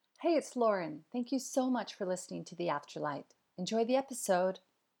Hey, it's Lauren. Thank you so much for listening to The Afterlight. Enjoy the episode.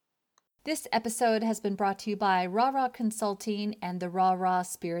 This episode has been brought to you by Raw Consulting and the Raw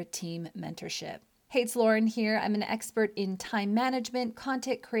Spirit Team Mentorship. Hey, it's Lauren here. I'm an expert in time management,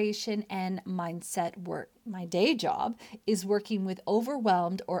 content creation, and mindset work. My day job is working with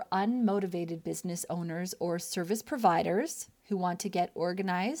overwhelmed or unmotivated business owners or service providers who want to get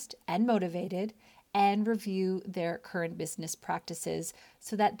organized and motivated and review their current business practices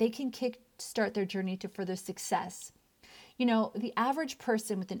so that they can kickstart their journey to further success. You know, the average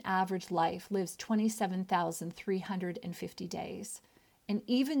person with an average life lives 27,350 days. And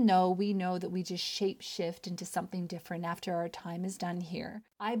even though we know that we just shape shift into something different after our time is done here,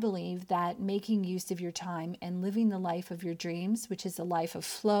 I believe that making use of your time and living the life of your dreams, which is a life of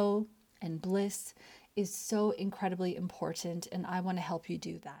flow and bliss, is so incredibly important. And I want to help you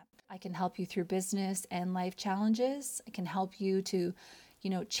do that. I can help you through business and life challenges. I can help you to,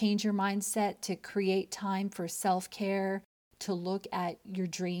 change your mindset, to create time for self-care, to look at your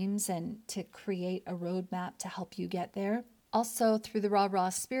dreams and to create a roadmap to help you get there. Also, through the Raw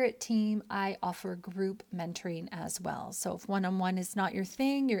Spirit Team, I offer group mentoring as well. So if one-on-one is not your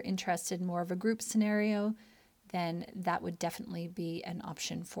thing, you're interested in more of a group scenario, then that would definitely be an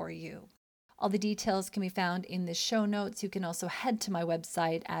option for you. All the details can be found in the show notes. You can also head to my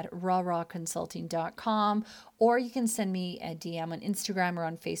website at rawconsulting.com, or you can send me a DM on Instagram or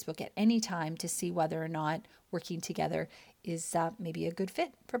on Facebook at any time to see whether or not working together is maybe a good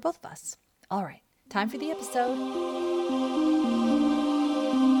fit for both of us. All right, time for the episode.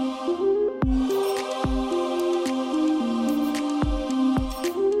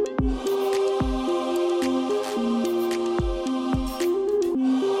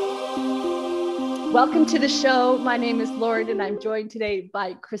 Welcome to the show. My name is Lauren, and I'm joined today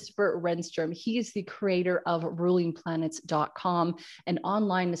by Christopher Renstrom. He is the creator of rulingplanets.com, an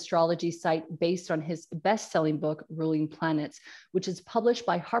online astrology site based on his best-selling book, Ruling Planets, which is published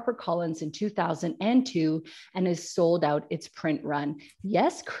by HarperCollins in 2002 and has sold out its print run.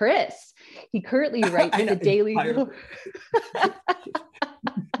 Yes, Chris. He currently writes the daily...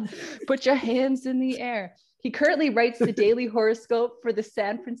 Put your hands in the air. He currently writes the daily horoscope for the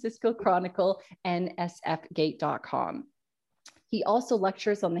San Francisco Chronicle and sfgate.com. He also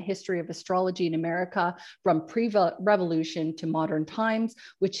lectures on the history of astrology in America from pre-revolution to modern times,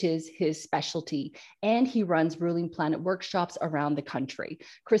 which is his specialty. And he runs Ruling Planet workshops around the country.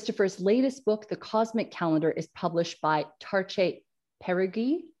 Christopher's latest book, The Cosmic Calendar, is published by Tarche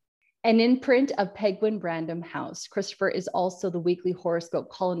Perigee, an imprint of Penguin Random House. Christopher is also the weekly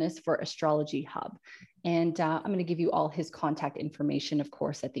horoscope columnist for Astrology Hub. And I'm going to give you all his contact information, of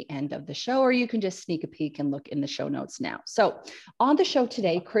course, at the end of the show, or you can just sneak a peek and look in the show notes now. So on the show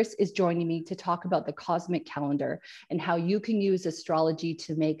today, Chris is joining me to talk about the cosmic calendar and how you can use astrology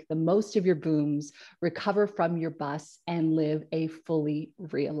to make the most of your booms, recover from your bust, and live a fully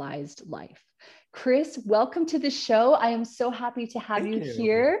realized life. Chris, welcome to the show. I am so happy to have you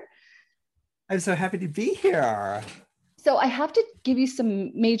here. I'm so happy to be here. So I have to give you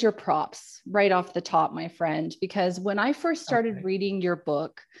some major props right off the top, my friend, because when I first started reading your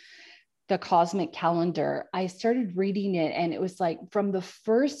book, The Cosmic Calendar, I started reading it and it was like from the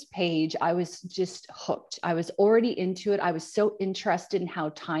first page, I was just hooked. I was already into it. I was so interested in how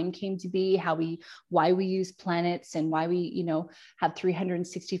time came to be, why we use planets and why we, have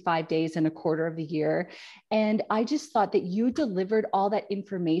 365 days and a quarter of the year. And I just thought that you delivered all that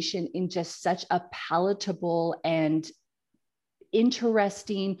information in just such a palatable and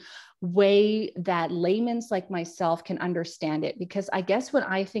interesting way that laymen like myself can understand it. Because I guess when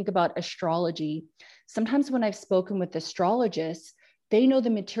I think about astrology, sometimes when I've spoken with astrologists, they know the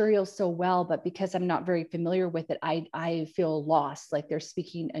material so well, but because I'm not very familiar with it, I feel lost, like they're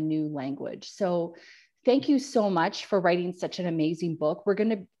speaking a new language. So thank you so much for writing such an amazing book. We're going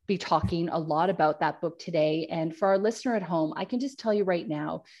to be talking a lot about that book today. And for our listener at home, I can just tell you right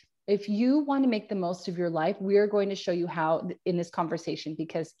now, if you want to make the most of your life, we are going to show you how in this conversation,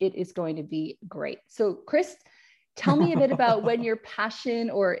 because it is going to be great. So Chris, tell me a bit about when your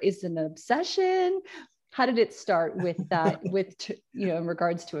passion or is an obsession, how did it start with that, in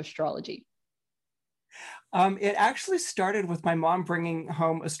regards to astrology? It actually started with my mom bringing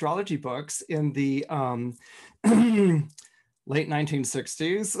home astrology books in the late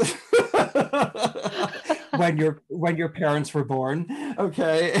 1960s. when your parents were born.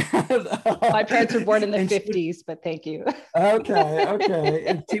 Okay. My parents were born in the 50s, but thank you. Okay.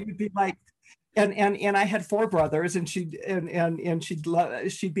 And she would be like, and I had four brothers, and she'd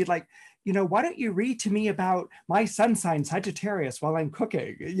be like, why don't you read to me about my sun sign Sagittarius while I'm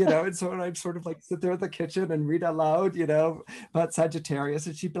cooking, and so I'd sort of like sit there in the kitchen and read aloud, about Sagittarius.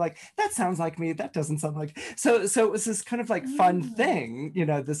 And she'd be like, that sounds like me. That doesn't sound like, so it was this kind of like fun thing,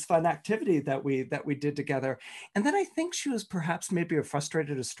 this fun activity that we did together. And then I think she was perhaps maybe a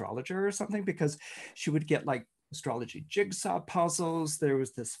frustrated astrologer or something, because she would get like astrology jigsaw puzzles. There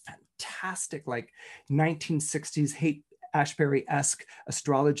was this fantastic like 1960s Haight Ashbury-esque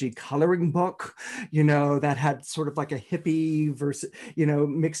astrology coloring book, that had sort of like a hippie versus,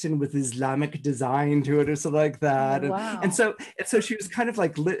 mixed in with Islamic design to it or something like that. Wow. And so she was kind of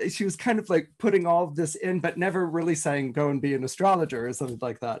like putting all of this in, but never really saying, go and be an astrologer or something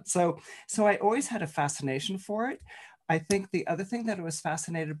like that. So I always had a fascination for it. I think the other thing that I was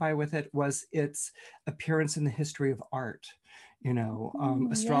fascinated by with it was its appearance in the history of art.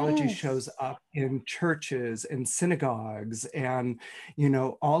 Astrology Yes. shows up in churches and synagogues, and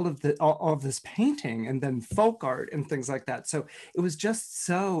all of this painting, and then folk art and things like that. So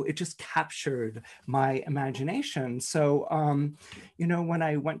it just captured my imagination. So when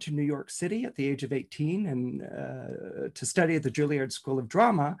I went to New York City at the age of 18 and to study at the Juilliard School of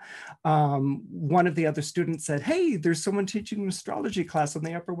Drama, one of the other students said, hey, there's someone teaching an astrology class on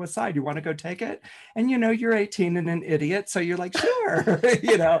the Upper West Side, you want to go take it? And you're 18 and an idiot, so you're like, sure.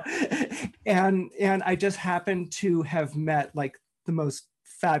 And I just happened to have met like the most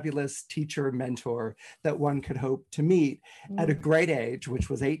fabulous teacher mentor that one could hope to meet at a great age, which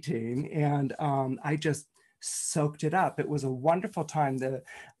was 18. And I just soaked it up. It was a wonderful time. The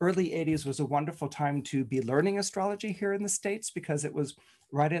early 80s was a wonderful time to be learning astrology here in the States, because it was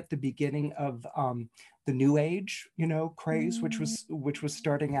right at the beginning of the New Age, craze, which was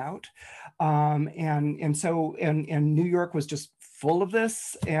starting out, and so New York was just full of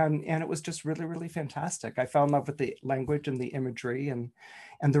this, and it was just really, really fantastic. I fell in love with the language and the imagery and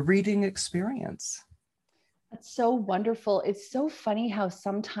the reading experience. That's so wonderful. It's so funny how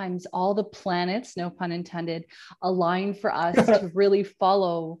sometimes all the planets, no pun intended, align for us to really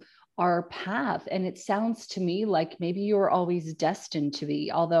follow our path. And it sounds to me like maybe you were always destined to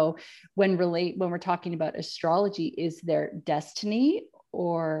be, although when we're talking about astrology, is there destiny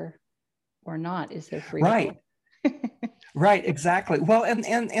or not? Is there free Right. will? Right, exactly. Well,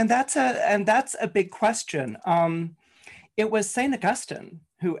 and that's a big question. It was Saint Augustine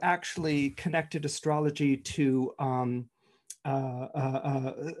who actually connected astrology to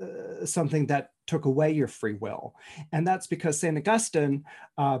something that took away your free will. And that's because St. Augustine,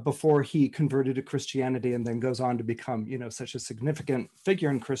 before he converted to Christianity and then goes on to become, such a significant figure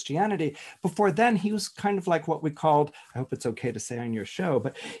in Christianity, before then he was kind of like what we called, I hope it's okay to say on your show,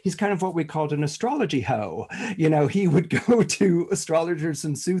 but he's kind of what we called an astrology hoe. He would go to astrologers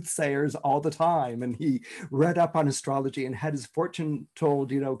and soothsayers all the time, and he read up on astrology and had his fortune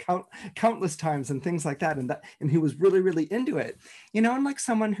told, countless times and things like that. And he was really, really into it, and like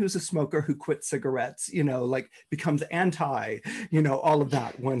someone who's a smoker who quits cigarettes, like becomes anti, all of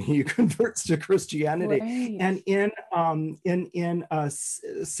that when he converts to Christianity. Right. And in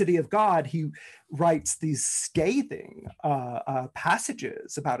City of God, he writes these scathing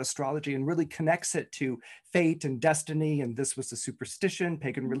passages about astrology and really connects it to fate and destiny. And this was a superstition,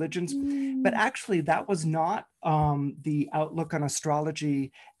 pagan religions. But actually, that was not the outlook on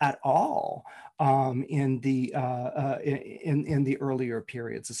astrology at all in the earlier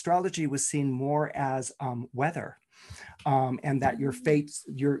periods. Astrology was seen more as weather. And that your fate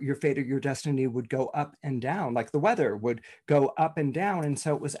or your destiny would go up and down, like the weather would go up and down. And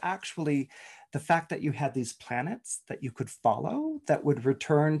so it was actually the fact that you had these planets that you could follow that would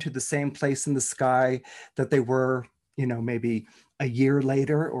return to the same place in the sky that they were, maybe a year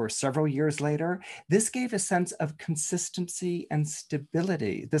later or several years later. This gave a sense of consistency and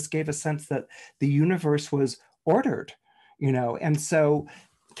stability. This gave a sense that the universe was ordered, and so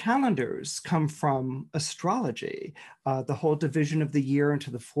calendars come from astrology, the whole division of the year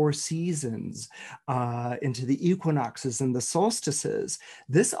into the 4 seasons, into the equinoxes and the solstices.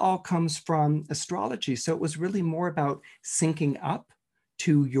 This all comes from astrology. So it was really more about syncing up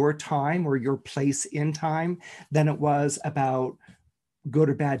to your time or your place in time than it was about good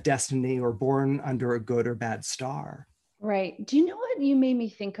or bad destiny or born under a good or bad star. Right. Do you know what you made me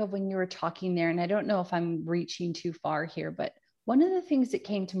think of when you were talking there? And I don't know if I'm reaching too far here, but one of the things that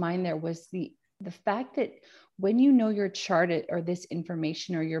came to mind there was the fact that when you know your chart or this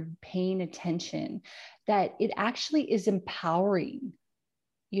information, or you're paying attention, that it actually is empowering.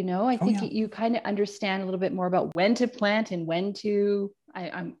 I think you kind of understand a little bit more about when to plant and when to,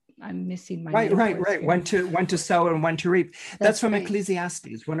 I'm missing my Right. metaphors here. When to sow and when to reap. That's That's from right.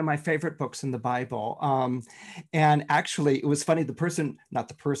 Ecclesiastes, one of my favorite books in the Bible. And actually, it was funny. The person, not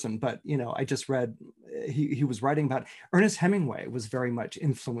the person, but I just read. He was writing about Ernest Hemingway was very much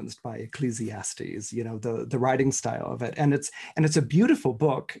influenced by Ecclesiastes. The writing style of it, and it's a beautiful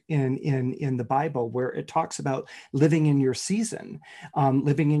book in the Bible where it talks about living in your season,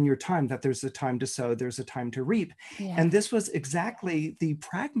 living in your time. That there's a time to sow, there's a time to reap, Yeah. and this was exactly the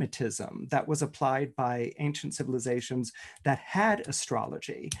pragmatism that was applied by ancient civilizations that had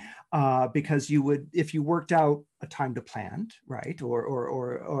astrology, because if you worked out a time to plant, right,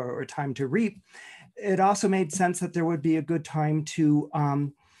 or a time to reap, it also made sense that there would be a good time to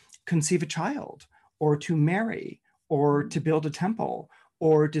conceive a child, or to marry, or to build a temple,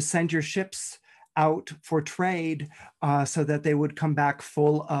 or to send your ships out for trade, so that they would come back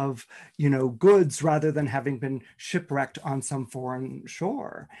full of goods rather than having been shipwrecked on some foreign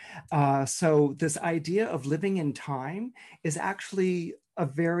shore. So this idea of living in time is actually a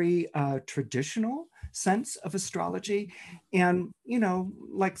very traditional sense of astrology. And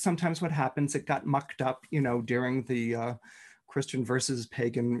like sometimes what happens, it got mucked up during the Christian versus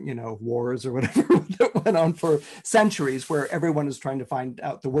pagan, wars or whatever that went on for centuries, where everyone is trying to find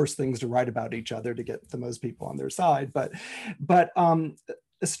out the worst things to write about each other to get the most people on their side. But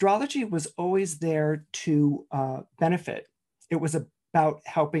astrology was always there to benefit. It was about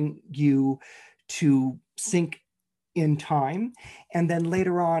helping you to sync in time. And then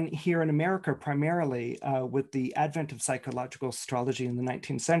later on here in America, primarily with the advent of psychological astrology in the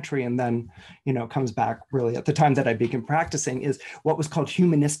 19th century, and then, comes back really at the time that I began practicing, is what was called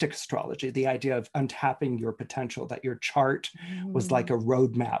humanistic astrology, the idea of untapping your potential, that your chart was like a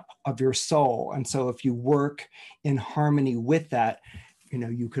roadmap of your soul. And so if you work in harmony with that,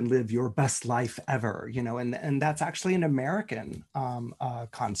 you can live your best life ever, and that's actually an American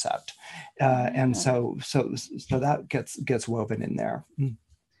concept. And so that gets woven in there.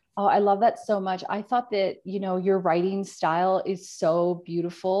 Oh, I love that so much. I thought that, your writing style is so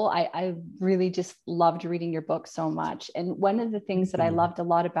beautiful. I really just loved reading your book so much. And one of the things that I loved a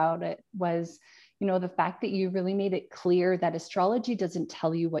lot about it was, the fact that you really made it clear that astrology doesn't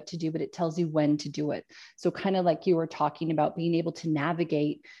tell you what to do, but it tells you when to do it. So kind of like you were talking about being able to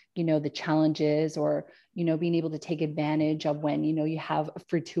navigate, the challenges, or, being able to take advantage of when, you have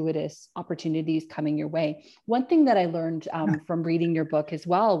fortuitous opportunities coming your way. One thing that I learned from reading your book as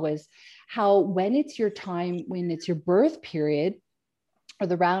well was how when it's your time, when it's your birth period, or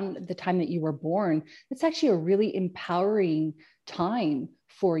around the time that you were born, it's actually a really empowering time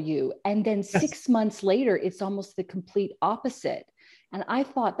for you. And then Yes. 6 months later, it's almost the complete opposite. And I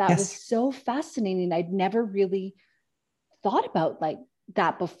thought that was Yes. so fascinating. I'd never really thought about like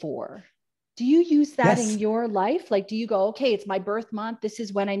that before. Do you use that in Yes. your life? Like, do you go, okay, it's my birth month. This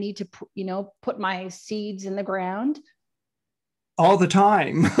is when I need to, put my seeds in the ground? All the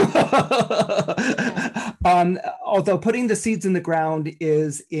time. Yeah. Although putting the seeds in the ground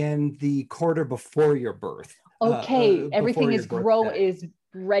is in the quarter before your birth, Okay. before Everything your is birthday.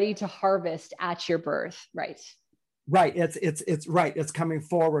 ready to harvest at your birth. Right. Right. It's right. It's coming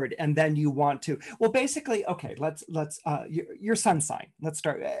forward, and then you want to. Well, basically, okay. Let's your sun sign. Let's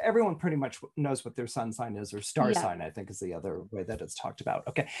start. Everyone pretty much knows what their sun sign is, or star Yeah. sign, I think, is the other way that it's talked about.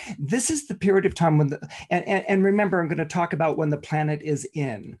 Okay, this is the period of time when and remember, I'm going to talk about when the planet is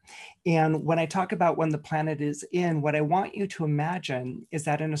in, and when I talk about when the planet is in, what I want you to imagine is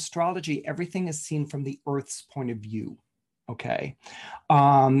that in astrology, everything is seen from the Earth's point of view. Okay.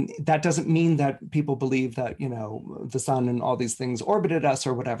 That doesn't mean that people believe that, the sun and all these things orbited us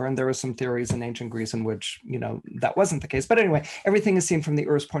or whatever. And there were some theories in ancient Greece in which, that wasn't the case. But anyway, everything is seen from the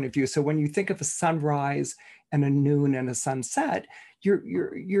Earth's point of view. So when you think of a sunrise and a noon and a sunset,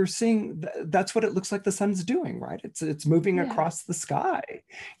 you're seeing that's what it looks like the sun's doing, right? It's moving Yeah. across the sky,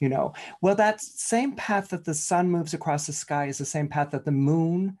 Well, that same path that the sun moves across the sky is the same path that the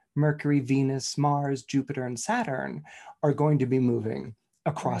moon, Mercury, Venus, Mars, Jupiter, and Saturn are going to be moving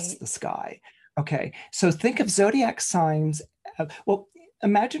across Right. the sky. Okay, so think of zodiac signs. Well,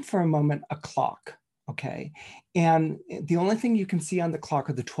 imagine for a moment a clock. Okay, and the only thing you can see on the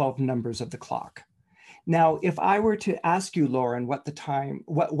clock are the 12 numbers of the clock. Now, if I were to ask you, Lauren, what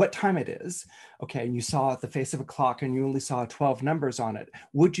time it is, okay, and you saw the face of a clock and you only saw 12 numbers on it,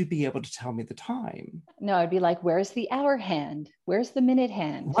 would you be able to tell me the time? No, I'd be like, where's the hour hand? Where's the minute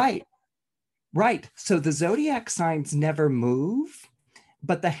hand? Right, right. So the zodiac signs never move,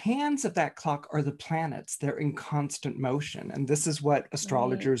 but the hands of that clock are the planets. They're in constant motion. And this is what Right.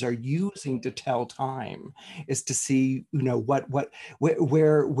 astrologers are using to tell time, is to see,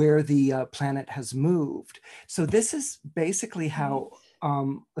 where the planet has moved. So this is basically how Right.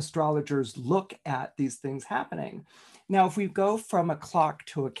 astrologers look at these things happening. Now, if we go from a clock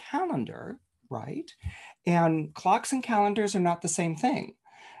to a calendar, right? And clocks and calendars are not the same thing.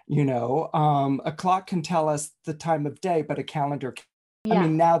 A clock can tell us the time of day, but a calendar, I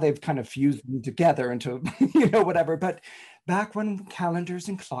mean, now they've kind of fused them together into, whatever. But back when calendars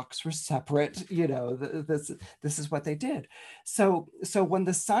and clocks were separate, this is what they did. So when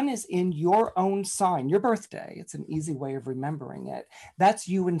the sun is in your own sign, your birthday, it's an easy way of remembering it. That's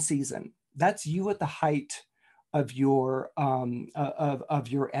you in season. That's you at the height of your of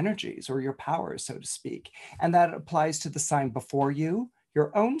your energies or your powers, so to speak. And that applies to the sign before you,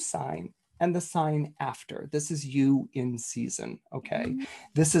 your own sign, and the sign after. This is you in season, okay?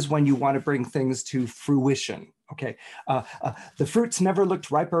 This is when you want to bring things to fruition, okay? The fruits never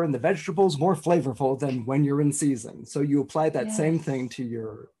looked riper and the vegetables more flavorful than when you're in season. So you apply that same thing to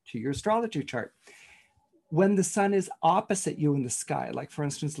your astrology chart. When the sun is opposite you in the sky, like for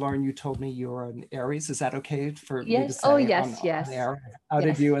instance, Lauren, you told me you're an Aries. Is that okay for me to say? Oh, yes, yes. On air?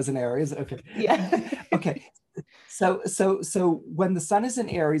 Outed you as an Aries, okay. Yeah. Okay. So when the sun is in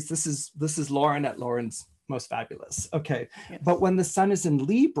Aries, this is Lauren at Lauren's Most Fabulous. Okay. Yes. But when the sun is in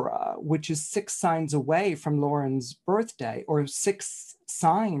Libra, which is 6 signs away from Lauren's birthday, or 6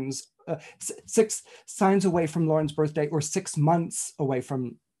 signs away from Lauren's birthday, or 6 months away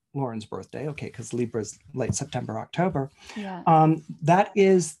from Lauren's birthday, okay, because Libra is late September, October. Yeah. That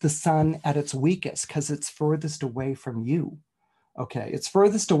is the sun at its weakest because it's furthest away from you. Okay, it's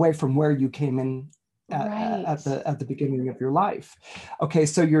furthest away from where you came in at the beginning of your life. Okay,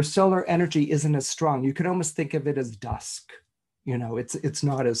 so your solar energy isn't as strong. You could almost think of it as dusk. It's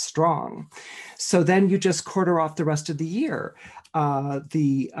not as strong. So then you just quarter off the rest of the year.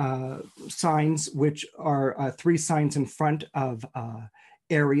 The signs, which are 3 signs in front of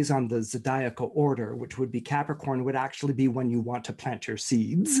Aries on the zodiacal order, which would be Capricorn, would actually be when you want to plant your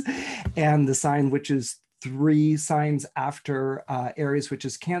seeds. And the sign which is 3 signs after Aries, which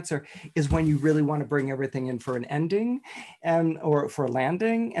is Cancer, is when you really want to bring everything in for an ending or for a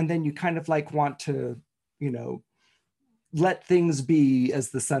landing. And then you kind of like want to, let things be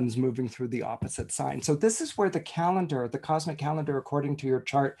as the sun's moving through the opposite sign. So this is where the calendar, the cosmic calendar, according to your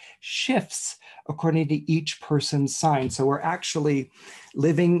chart, shifts according to each person's sign. So we're actually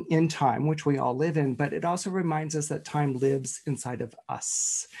living in time, which we all live in, but it also reminds us that time lives inside of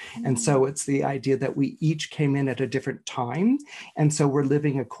us. And so it's the idea that we each came in at a different time. And so we're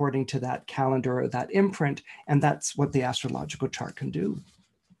living according to that calendar or that imprint. And that's what the astrological chart can do.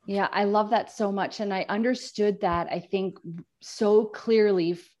 Yeah, I love that so much. And I understood that, I think, so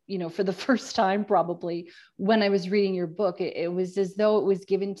clearly, for the first time, probably when I was reading your book. It was as though it was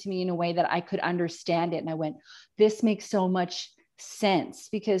given to me in a way that I could understand it. And I went, this makes so much sense,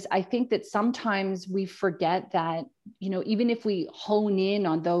 because I think that sometimes we forget that, even if we hone in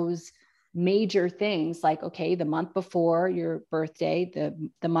on those major things, like, okay, the month before your birthday,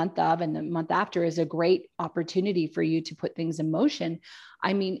 the month of, and the month after is a great opportunity for you to put things in motion.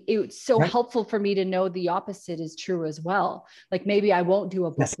 I mean, it's so helpful for me to know the opposite is true as well. Like maybe I won't do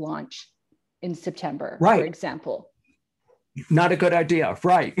a book launch in September, for example. Not a good idea.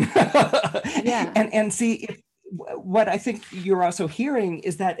 Right. Yeah. And see, what I think you're also hearing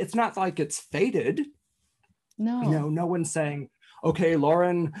is that it's not like it's fated. No. No one's saying, okay,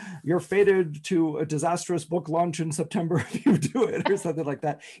 Lauren, you're fated to a disastrous book launch in September if you do it, or something like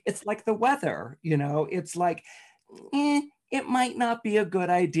that. It's like the weather, it's like, it might not be a good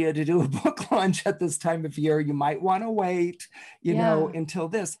idea to do a book launch at this time of year. You might want to wait, until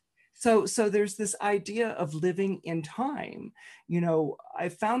this. So there's this idea of living in time. I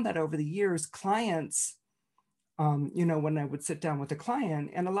found that over the years, clients, when I would sit down with a client,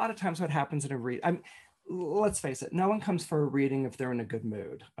 and a lot of times what happens in a read, let's face it, no one comes for a reading if they're in a good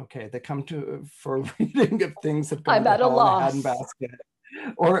mood. Okay, they come for a reading if things have gone to hell in a handbasket.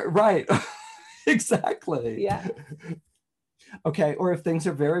 Or right, exactly. Yeah. Okay, or if things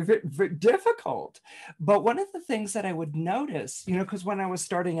are very, very, very difficult. But one of the things that I would notice, because when I was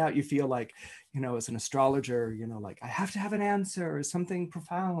starting out, you feel like, as an astrologer, like I have to have an answer or something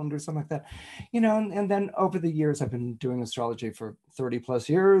profound or something like that, and then over the years, I've been doing astrology for 30 plus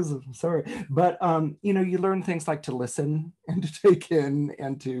years, sorry. But, you learn things like to listen and to take in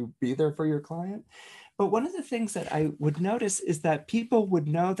and to be there for your client. But one of the things that I would notice is that people would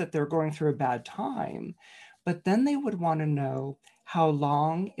know that they're going through a bad time, but then they would want to know, how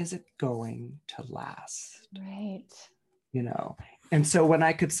long is it going to last? Right. And so when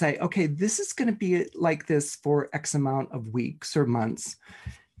I could say, okay, this is going to be like this for X amount of weeks or months,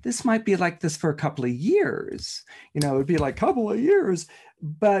 this might be like this for a couple of years, it'd be like a couple of years,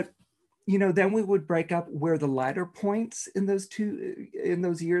 but then we would break up where the lighter points in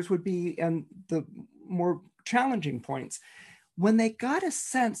those years would be, and the more challenging points. When they got a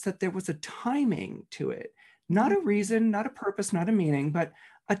sense that there was a timing to it, not a reason, not a purpose, not a meaning, but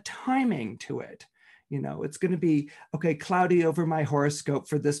a timing to it. It's going to be, okay, cloudy over my horoscope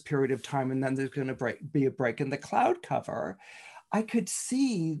for this period of time, and then there's going to be a break in the cloud cover. I could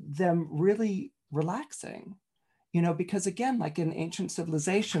see them really relaxing, because again, like in ancient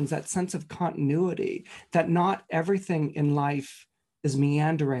civilizations, that sense of continuity, that not everything in life is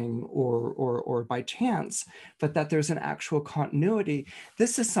meandering or by chance, but that there's an actual continuity.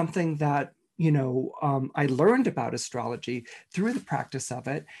 This is something that I learned about astrology through the practice of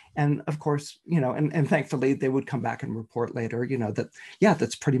it. And of course, and thankfully they would come back and report later, that, yeah,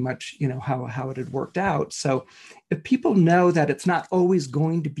 that's pretty much, how it had worked out. So if people know that it's not always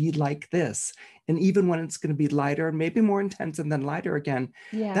going to be like this, and even when it's going to be lighter, maybe more intense and then lighter again,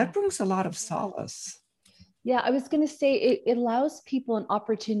 that brings a lot of solace. Yeah, I was going to say it allows people an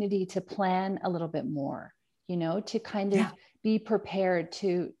opportunity to plan a little bit more, to kind of be prepared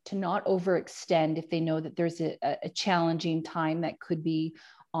to not overextend if they know that there's a challenging time that could be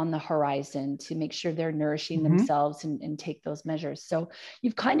on the horizon, to make sure they're nourishing themselves and take those measures. So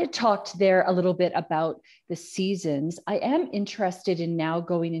you've kind of talked there a little bit about the seasons. I am interested in now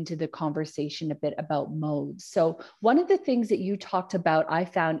going into the conversation a bit about modes. So one of the things that you talked about, I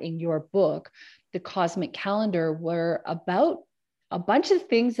found in your book, The Cosmic Calendar, were about a bunch of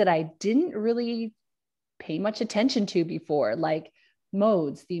things that I didn't really pay much attention to before, like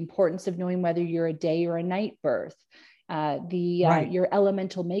modes, the importance of knowing whether you're a day or a night birth, your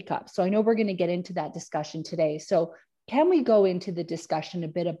elemental makeup. So I know we're going to get into that discussion today. So can we go into the discussion a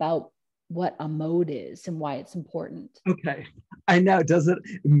bit about what a mode is and why it's important? Okay. I know, does it?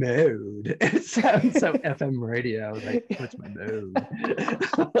 Mode. It sounds so FM radio. Like, what's my mode?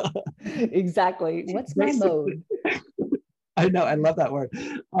 Exactly. What's my mode? I know, I love that word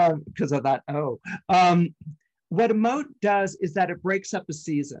because of that. What a mode does is that it breaks up a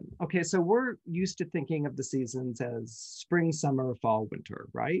season. Okay, so we're used to thinking of the seasons as spring, summer, fall, winter,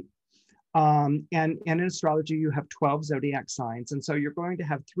 right? And in astrology, you have 12 zodiac signs. And so you're going to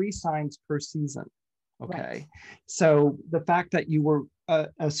have 3 signs per season. Okay. Right. So the fact that you were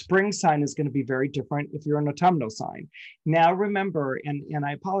a spring sign is going to be very different if you're an autumnal sign. Now, remember, and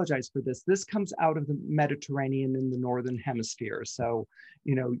I apologize for this comes out of the Mediterranean in the Northern Hemisphere. So,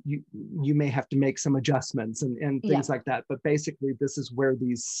 you may have to make some adjustments and things like that. But basically, this is where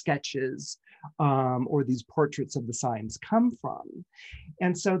these sketches or these portraits of the signs come from.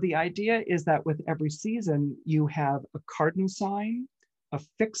 And so the idea is that with every season, you have a cardinal sign, a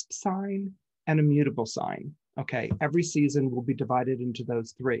fixed sign, and a mutable sign. Okay, every season will be divided into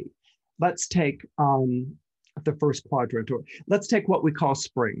those 3. Let's take the first quadrant, or let's take what we call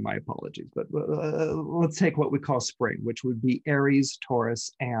spring. My apologies, but let's take what we call spring, which would be Aries,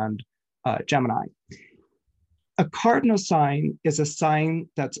 Taurus, and Gemini. A cardinal sign is a sign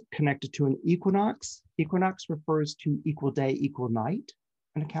that's connected to an equinox. Equinox refers to equal day, equal night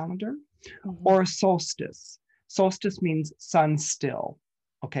in a calendar, or a solstice. Solstice means sun still.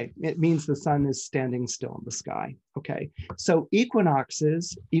 Okay, it means the sun is standing still in the sky. Okay, so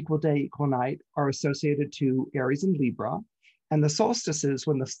equinoxes, equal day, equal night, are associated to Aries and Libra, and the solstices,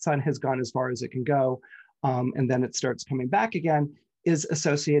 when the sun has gone as far as it can go, and then it starts coming back again, is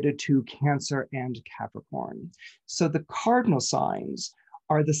associated to Cancer and Capricorn. So the cardinal signs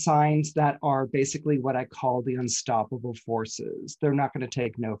are the signs that are basically what I call the unstoppable forces. They're not going to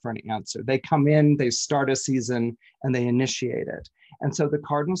take no for an answer. They come in, they start a season, and they initiate it. And so the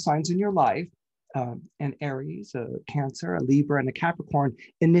cardinal signs in your life, an Aries, a Cancer, a Libra, and a Capricorn,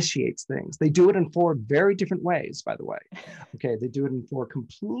 initiates things. They do it in 4 very different ways, by the way. Okay, they do it in 4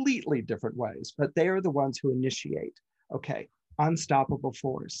 completely different ways, but they are the ones who initiate. Okay, unstoppable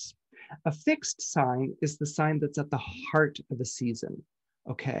force. A fixed sign is the sign that's at the heart of a season.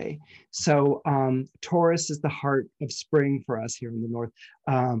 Okay, so Taurus is the heart of spring for us here in the north.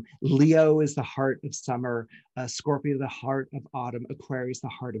 Leo is the heart of summer. Scorpio, the heart of autumn. Aquarius, the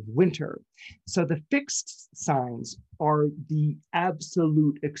heart of winter. So the fixed signs are the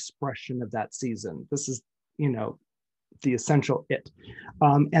absolute expression of that season. This is, the essential it.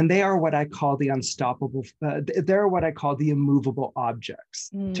 And they are what I call the unstoppable, they're what I call the immovable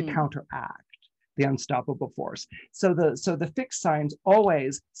objects to counteract the unstoppable force. So the fixed signs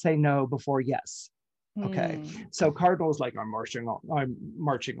always say no before yes. Okay. So cardinal is like, I'm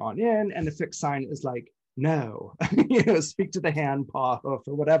marching on in, and the fixed sign is like, no, speak to the hand, paw, hoof,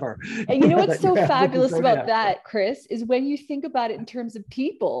 or whatever. And what's so fabulous about that, Chris, is when you think about it in terms of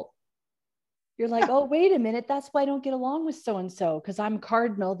people. You're like, oh, wait a minute. That's why I don't get along with so-and-so, because I'm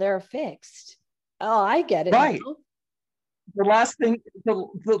cardinal, they're fixed. Oh, I get it Right. now. The last thing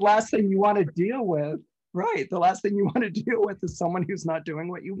you want to deal with, right? The last thing you want to deal with is someone who's not doing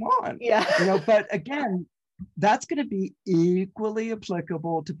what you want. Yeah. But again, that's going to be equally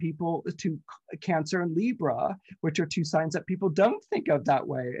applicable to people, to Cancer and Libra, which are two signs that people don't think of that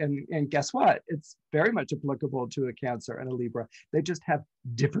way. And guess what? It's very much applicable to a Cancer and a Libra. They just have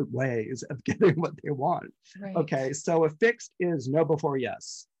different ways of getting what they want. Right. Okay, so a fixed is no before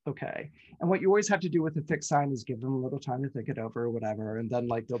yes. Okay, and what you always have to do with a fixed sign is give them a little time to think it over or whatever, and then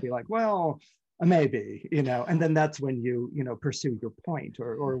they'll be like, well, maybe, and then that's when you pursue your point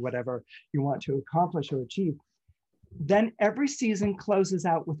or whatever you want to accomplish or achieve. Then every season closes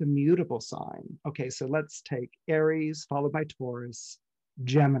out with a mutable sign. Okay, so let's take Aries followed by Taurus,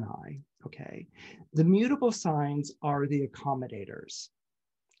 Gemini. Okay, the mutable signs are the accommodators.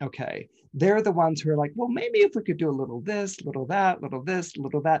 Okay, they're the ones who are like, well, maybe if we could do a little this, little that, little this,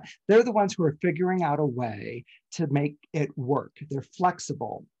 little that. They're the ones who are figuring out a way to make it work. They're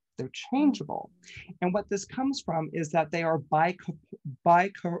flexible, they're changeable. And what this comes from is that they are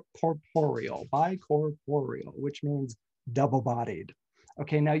bicorporeal, which means double-bodied.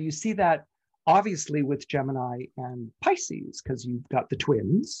 Okay, now you see that obviously with Gemini and Pisces, because you've got the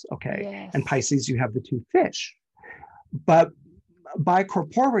twins, okay? Yes. And Pisces, you have the two fish. But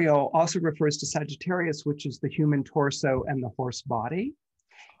bicorporeal also refers to Sagittarius, which is the human torso and the horse body.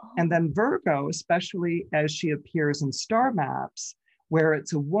 Oh. And then Virgo, especially as she appears in star maps, where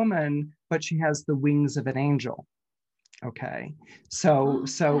it's a woman, but she has the wings of an angel. Okay, so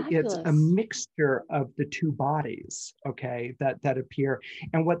it's a mixture of the two bodies, okay, that appear.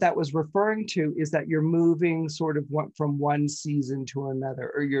 And what that was referring to is that you're moving sort of from one season to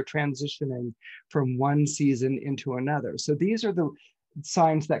another, or you're transitioning from one season into another. So these are the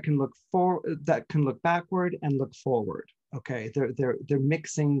signs that can look backward and look forward. Okay, they're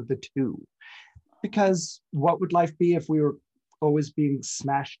mixing the two. Because what would life be if we were always being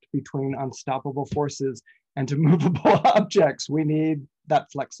smashed between unstoppable forces and to movable objects? We need that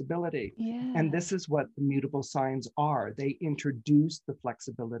flexibility. Yeah. And this is what the mutable signs are. They introduce the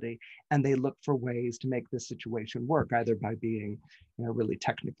flexibility and they look for ways to make this situation work, either by being really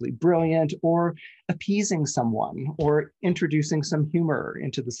technically brilliant, or appeasing someone, or introducing some humor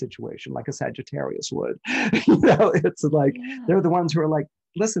into the situation, like a Sagittarius would. It's like, they're the ones who are like,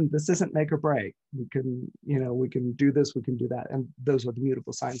 listen, this isn't make or break. We can do this, we can do that. And those are the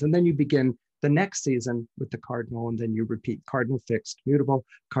mutable signs. And then you begin the next season with the cardinal, and then you repeat cardinal fixed, mutable,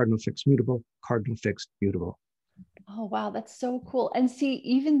 cardinal fixed, mutable, cardinal fixed, mutable. Oh, wow. That's so cool. And see,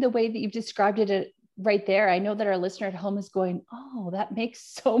 even the way that you've described it right there, I know that our listener at home is going, oh, that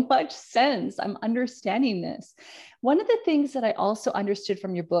makes so much sense. I'm understanding this. One of the things that I also understood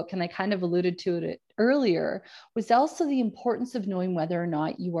from your book, and I kind of alluded to it earlier, was also the importance of knowing whether or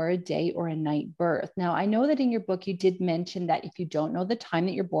not you are a day or a night birth. Now, I know that in your book, you did mention that if you don't know the time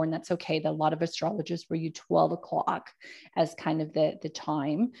that you're born, that's okay. That a lot of astrologers were you 12 o'clock as kind of the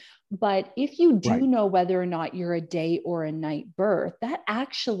time. But if you do know whether or not you're a day or a night birth, that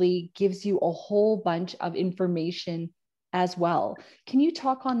actually gives you a whole bunch of information as well. Can you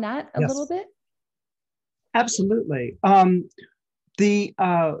talk on that a little bit? Absolutely. The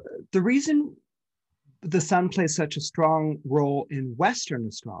reason the sun plays such a strong role in Western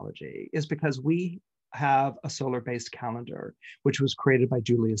astrology is because we have a solar-based calendar, which was created by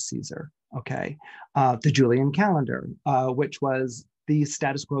Julius Caesar, okay? The Julian calendar, which was the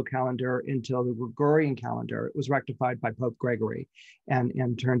status quo calendar until the Gregorian calendar. It was rectified by Pope Gregory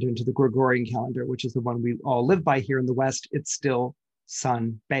and turned into the Gregorian calendar, which is the one we all live by here in the West. It's still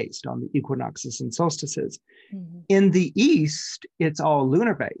sun-based on the equinoxes and solstices. Mm-hmm. In the East, it's all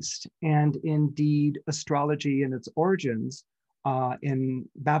lunar-based. And indeed, astrology in its origins in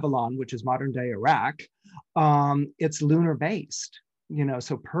Babylon, which is modern-day Iraq, it's lunar-based.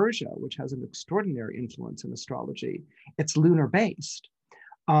 So Persia, which has an extraordinary influence in astrology, it's lunar-based.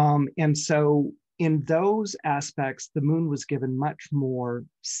 And so in those aspects, the moon was given much more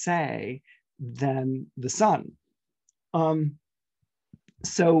say than the sun.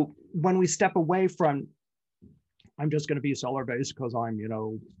 So when we step away from, I'm just going to be solar-based because I'm,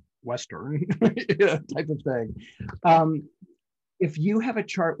 Western type of thing. If you have a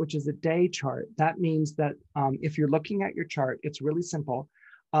chart, which is a day chart, that means that if you're looking at your chart, it's really simple.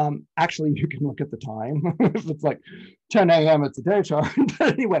 Actually, you can look at the time. If it's like 10 a.m., it's a day chart.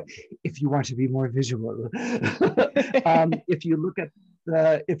 But anyway, if you want to be more visual, if you look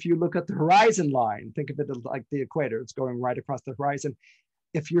at the horizon line, think of it as like the equator. It's going right across the horizon.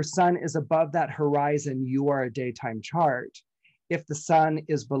 If your sun is above that horizon, you are a daytime chart. If the sun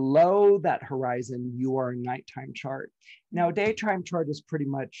is below that horizon, you are a nighttime chart. Now, a daytime chart is pretty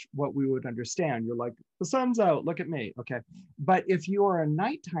much what we would understand. You're like, the sun's out, look at me, okay? But if you are a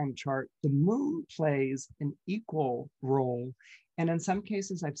nighttime chart, the moon plays an equal role. And in some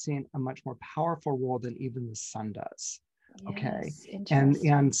cases, I've seen a much more powerful role than even the sun does, okay? Yes,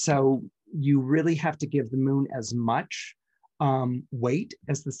 And so you really have to give the moon as much weight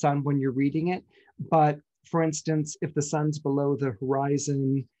as the sun when you're reading it. But for instance, if the sun's below the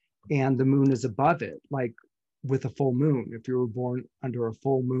horizon and the moon is above it, like with a full moon, if you were born under a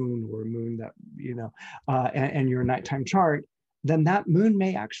full moon or a moon that, and you're a nighttime chart, then that moon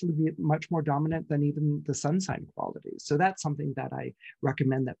may actually be much more dominant than even the sun sign qualities. So that's something that I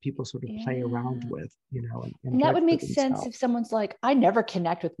recommend that people sort of play around with, and that would make sense if someone's like, I never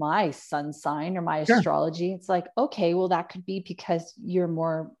connect with my sun sign or my astrology. It's like, okay, well, that could be because your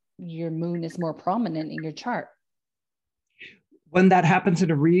moon is more prominent in your chart. When that happens in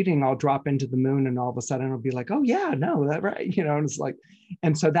a reading, I'll drop into the moon and all of a sudden I'll be like, oh yeah, no, that right. And it's like,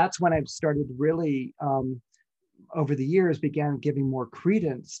 and so that's when I've started really, over the years, began giving more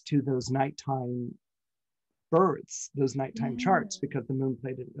credence to those nighttime births, those nighttime charts, because the moon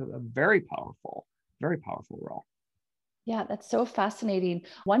played a very powerful role. Yeah, that's so fascinating.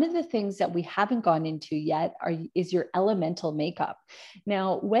 One of the things that we haven't gone into yet is your elemental makeup.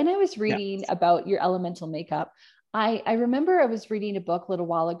 Now, when I was reading about your elemental makeup, I remember I was reading a book a little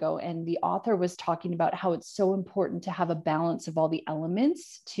while ago, and the author was talking about how it's so important to have a balance of all the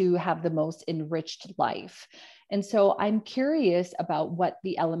elements to have the most enriched life. And so I'm curious about what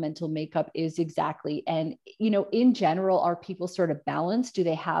the elemental makeup is exactly. And, in general, are people sort of balanced? Do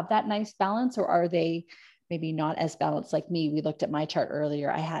they have that nice balance, or are they maybe not as balanced like me? We looked at my chart earlier.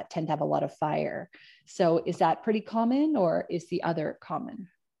 I tend to have a lot of fire. So is that pretty common, or is the other common?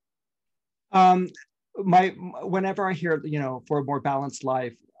 Whenever I hear, for a more balanced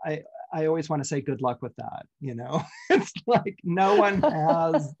life, I always want to say good luck with that. It's like no one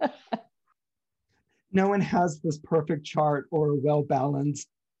has this perfect chart or a well-balanced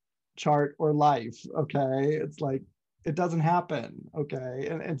chart or life. Okay. It's like, it doesn't happen. Okay.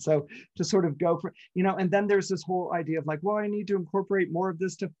 And so to sort of go for, and then there's this whole idea of like, well, I need to incorporate more of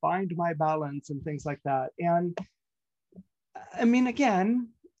this to find my balance and things like that. And I mean, again,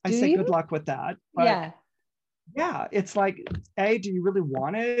 I say good luck with that. But yeah, it's like, A, do you really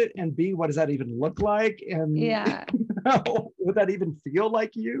want it? And B, what does that even look like? And would that even feel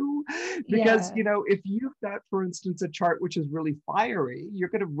like you? Because, if you've got, for instance, a chart which is really fiery, you're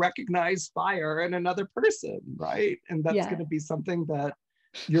going to recognize fire in another person, right? And that's going to be something that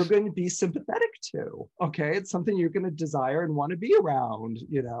you're going to be sympathetic to. Okay. It's something you're going to desire and want to be around,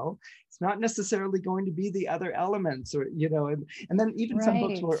 It's not necessarily going to be the other elements or, and then even some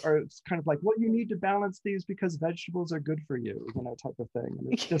books are kind of like, well, you need to balance these because vegetables are good for you, type of thing.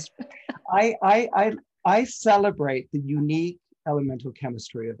 And it's just, I celebrate the unique elemental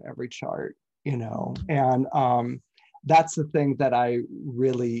chemistry of every chart, and that's the thing that I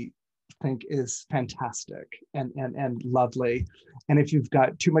really think is fantastic and lovely. And if you've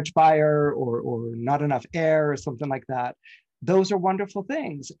got too much fire or not enough air or something like that, those are wonderful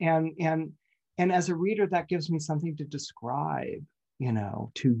things. And as a reader, that gives me something to describe,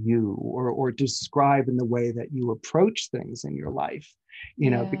 to you or describe in the way that you approach things in your life,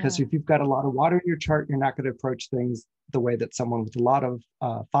 because if you've got a lot of water in your chart, you're not going to approach things the way that someone with a lot of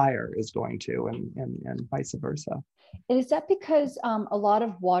fire is going to, and vice versa. And is that because a lot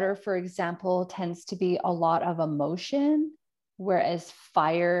of water, for example, tends to be a lot of emotion, whereas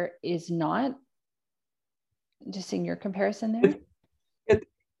fire is not? Just seeing your comparison there.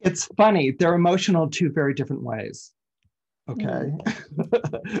 It's funny. They're emotional two very different ways. Okay.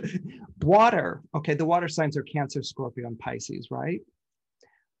 Water. Okay. The water signs are Cancer, Scorpio, and Pisces, right?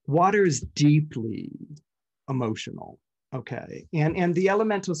 Water is deeply emotional. Okay. And the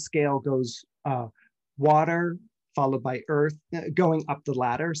elemental scale goes water, followed by earth, going up the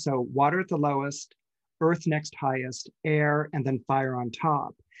ladder. So water at the lowest, earth next highest, air, and then fire on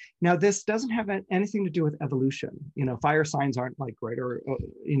top. Now, this doesn't have anything to do with evolution. Fire signs aren't like greater,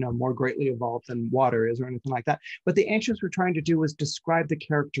 more greatly evolved than water is or anything like that. But the ancients were trying to do was describe the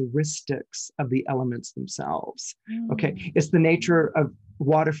characteristics of the elements themselves. Okay. It's the nature of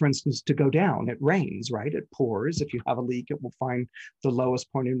water, for instance, to go down. It rains, right? It pours. If you have a leak, it will find the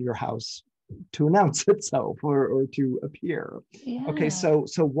lowest point in your house to announce itself or to appear. Okay, so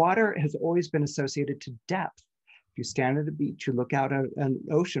water has always been associated to depth. If you stand at a beach, you look out at an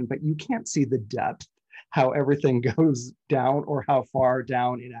ocean, but you can't see the depth, how everything goes down or how far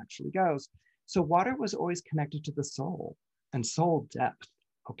down it actually goes. So water was always connected to the soul and soul depth.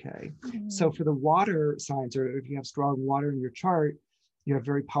 Okay. Mm. So for the water signs, or if you have strong water in your chart, you have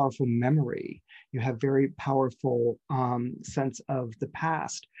very powerful memory. You have very powerful sense of the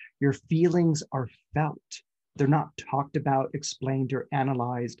past. Your feelings are felt. They're not talked about, explained, or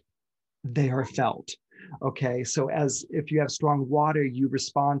analyzed. They are felt. Okay. So as if you have strong water, you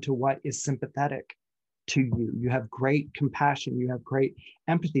respond to what is sympathetic to you. You have great compassion. You have great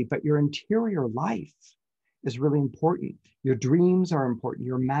empathy, but your interior life is really important. Your dreams are important.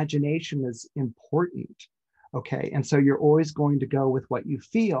 Your imagination is important. Okay. And so you're always going to go with what you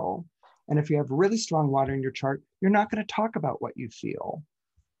feel. And if you have really strong water in your chart, you're not going to talk about what you feel.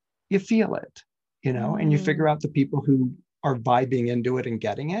 You feel it, and you figure Mm. out the people who are vibing into it and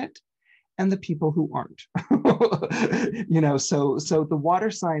getting it and the people who aren't. So the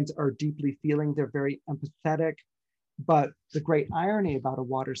water signs are deeply feeling. They're very empathetic. But the great irony about a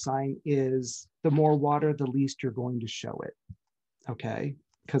water sign is the more water, the least you're going to show it. Okay.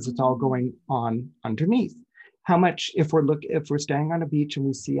 Because it's all Mm. going on underneath. How much, if we're staying on a beach and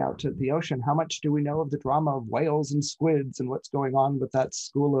we see out to the ocean, how much do we know of the drama of whales and squids and what's going on with that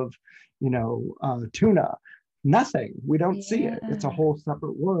school of, tuna? Nothing. We don't see it. It's a Yeah. whole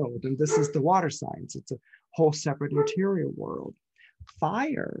separate world. And this is the water signs. It's a whole separate interior world.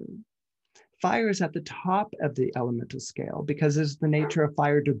 Fire. Fire is at the top of the elemental scale because it's the nature of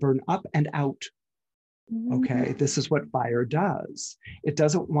fire to burn up and out. Okay, Mm. this is what fire does. It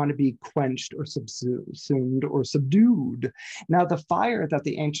doesn't want to be quenched or subsumed or subdued. Now, the fire that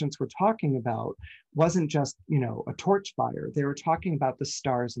the ancients were talking about wasn't just, a torch fire. They were talking about the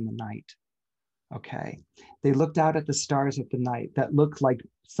stars in the night. Okay, they looked out at the stars at the night that looked like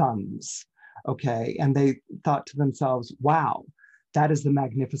suns. Okay, and they thought to themselves, wow, that is the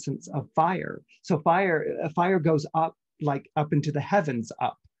magnificence of fire. So fire goes up, like up into the heavens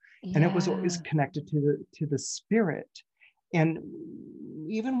up, and it was always Yeah. connected to the spirit. And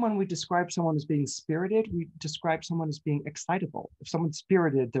even when we describe someone as being spirited, we describe someone as being excitable. If someone's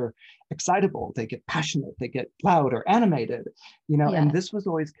spirited, they're excitable, they get passionate, they get loud or animated, and Yes. this was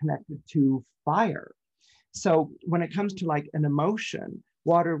always connected to fire. So when it comes to like an emotion,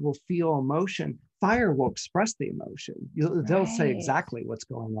 water will feel emotion, fire will express the emotion. They'll say Right. exactly what's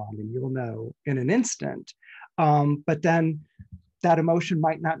going on and you'll know in an instant. But then that emotion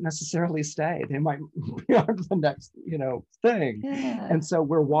might not necessarily stay. They might be on to the next, thing. Yeah. And so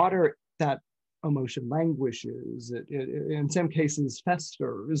where water, that emotion languishes, it in some cases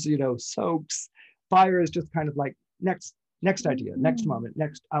festers, soaks. Fire is just kind of like next idea, next Mm. moment,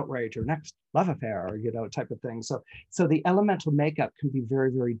 next outrage, or next love affair, type of thing. So the elemental makeup can be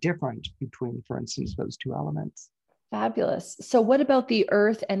very, very different between, for instance, those two elements. Fabulous. So, what about the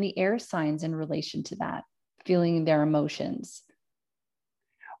earth and the air signs in relation to that, feeling their emotions?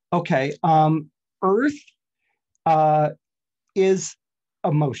 Okay. Earth uh, is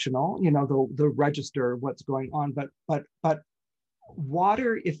emotional, the register what's going on, but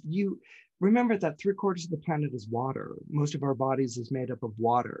water, if you remember that 3/4 of the planet is water, most of our bodies is made up of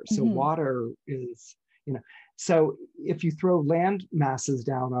water. So Mm-hmm. water is, so if you throw land masses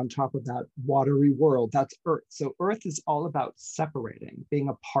down on top of that watery world, that's earth. So earth is all about separating, being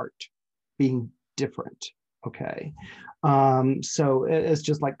apart, being different. Okay. So it's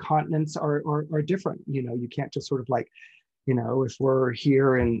just like continents are different. You can't just sort of like, if we're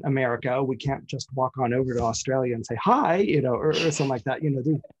here in America, we can't just walk on over to Australia and say hi, or something like that.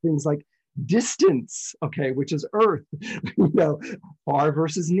 There's things like distance, okay, which is earth, far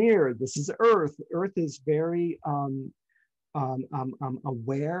versus near. This is earth. Earth is very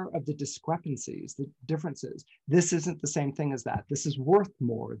aware of the discrepancies, the differences. This isn't the same thing as that. This is worth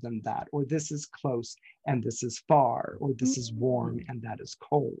more than that, or this is close and this is far, or this is warm Mm. and that is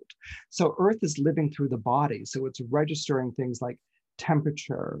cold. So Earth is living through the body. So it's registering things like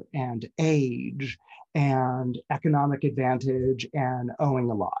temperature and age and economic advantage and owing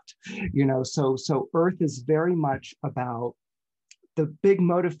a lot. So Earth is very much about the big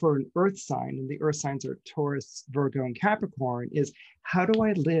motive for an earth sign, and the earth signs are Taurus, Virgo, and Capricorn, is how do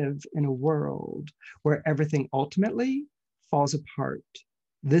I live in a world where everything ultimately falls apart?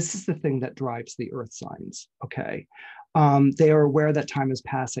 This is the thing that drives the earth signs, okay? They are aware that time is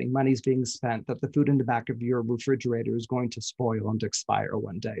passing, money's being spent, that the food in the back of your refrigerator is going to spoil and expire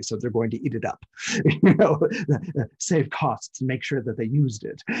one day. So they're going to eat it up, save costs, make sure that they used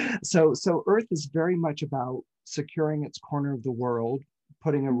it. So Earth is very much about securing its corner of the world,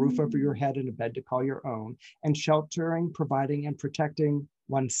 putting a roof over your Mm. head and a bed to call your own, and sheltering, providing, and protecting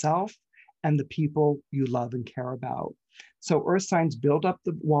oneself and the people you love and care about. So earth signs build up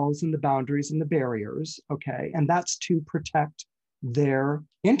the walls and the boundaries and the barriers, okay? And that's to protect their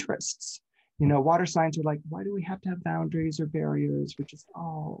interests. Water signs are like, why do we have to have boundaries or barriers? We're just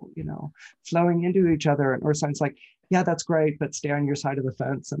all, flowing into each other. And earth signs like, yeah, that's great, but stay on your side of the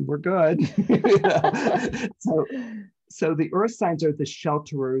fence and we're good. So the earth signs are the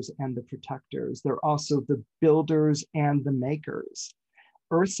shelterers and the protectors. They're also the builders and the makers.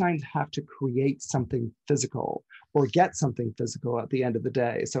 Earth signs have to create something physical or get something physical at the end of the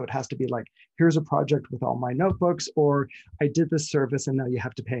day. So it has to be like, here's a project with all my notebooks, or I did this service and now you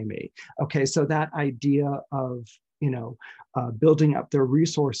have to pay me. Okay, so that idea of, building up their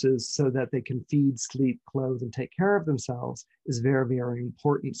resources so that they can feed, sleep, clothe, and take care of themselves is very, very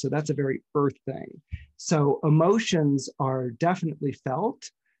important. So that's a very earth thing. So emotions are definitely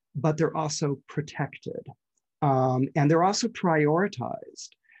felt, but they're also protected. And they're also prioritized.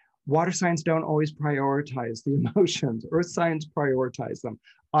 Water signs don't always prioritize the emotions. Earth signs prioritize them.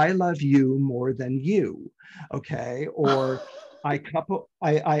 I love you more than you, okay? Or I couple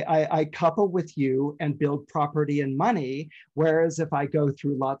with you and build property and money, whereas if I go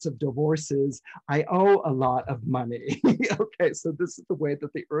through lots of divorces, I owe a lot of money. Okay, so this is the way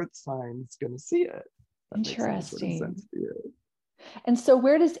that the earth sign is going to see it. That Interesting. makes sense to you. And so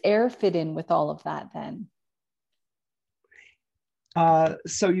where does air fit in with all of that then?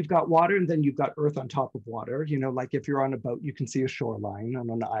 So you've got water and then you've got earth on top of water. Like if you're on a boat, you can see a shoreline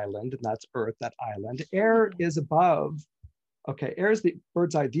on an island, and that's earth, that island. Air is above. Okay, air is the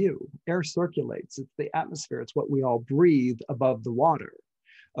bird's eye view. Air circulates. It's the atmosphere. It's what we all breathe above the water.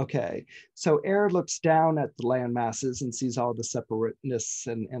 Okay, so air looks down at the land masses and sees all the separateness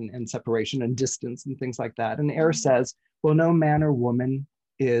and separation and distance and things like that. And air says, well, no man or woman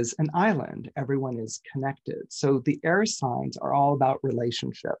is an island. Everyone is connected. So the air signs are all about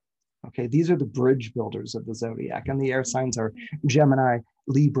relationship. Okay, these are the bridge builders of the zodiac, and the air signs are Gemini,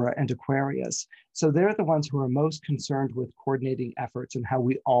 Libra, and Aquarius. So they're the ones who are most concerned with coordinating efforts and how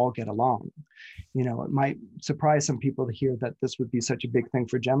we all get along. It might surprise some people to hear that this would be such a big thing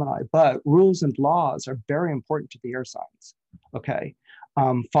for Gemini, but rules and laws are very important to the air signs. Okay.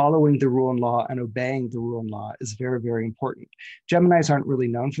 Following the rule and law and obeying the rule and law is very, very important. Geminis aren't really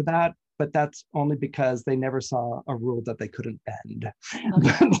known for that, but that's only because they never saw a rule that they couldn't bend.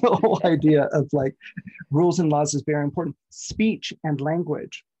 Okay. The whole idea of like rules and laws is very important. Speech and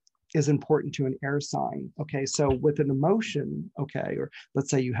language is important to an air sign. Okay, so with an emotion, okay, or let's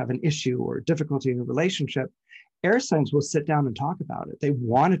say you have an issue or difficulty in a relationship, air signs will sit down and talk about it. They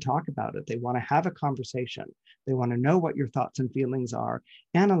want to talk about it. They want to have a conversation. They want to know what your thoughts and feelings are,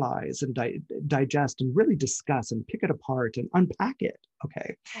 analyze and digest and really discuss and pick it apart and unpack it.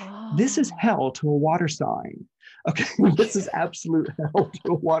 Okay. This is hell to a water sign. Okay. This is absolute hell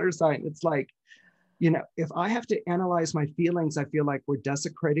to a water sign. It's like, if I have to analyze my feelings, I feel like we're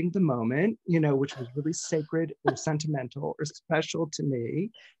desecrating the moment, which was really sacred or sentimental or special to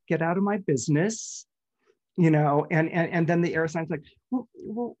me. Get out of my business. And then the air sign's like,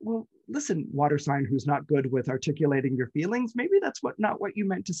 well, listen, water sign who's not good with articulating your feelings, maybe that's not what you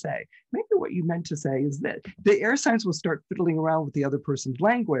meant to say. Maybe what you meant to say is that the air signs will start fiddling around with the other person's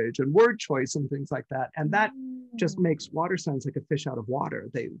language and word choice and things like that. And that just makes water signs like a fish out of water.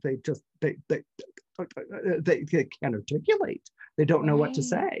 They can't articulate. They don't know what to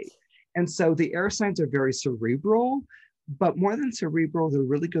say. And so the air signs are very cerebral. But more than cerebral, they're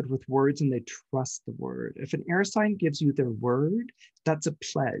really good with words and they trust the word. If an air sign gives you their word, that's a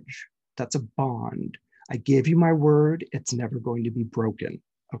pledge. That's a bond. I gave you my word. It's never going to be broken.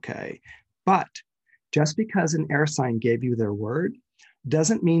 Okay. But just because an air sign gave you their word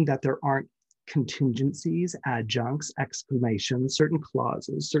doesn't mean that there aren't contingencies, adjuncts, exclamations, certain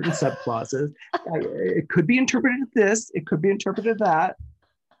clauses, certain subclauses. It could be interpreted this. It could be interpreted that.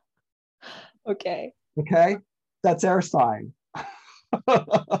 Okay. Okay. That's air sign.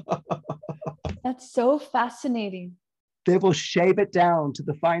 That's so fascinating. They will shave it down to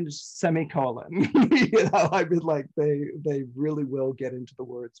the finest semicolon. I mean, like they really will get into the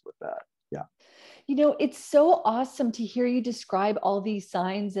words with that. Yeah. It's so awesome to hear you describe all these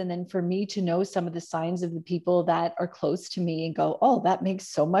signs, and then for me to know some of the signs of the people that are close to me and go, oh, that makes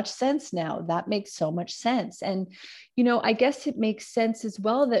so much sense now. That makes so much sense. And, I guess it makes sense as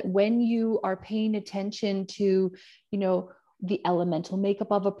well that when you are paying attention to, the elemental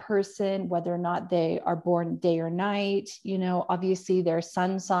makeup of a person, whether or not they are born day or night, obviously their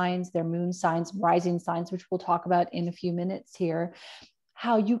sun signs, their moon signs, rising signs, which we'll talk about in a few minutes here,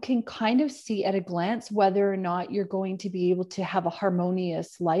 how you can kind of see at a glance whether or not you're going to be able to have a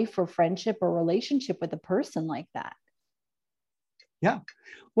harmonious life or friendship or relationship with a person like that. Yeah.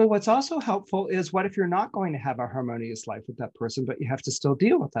 Well, what's also helpful is what if you're not going to have a harmonious life with that person, but you have to still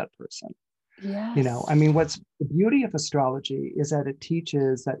deal with that person? You know, Yes. I mean, what's the beauty of astrology is that it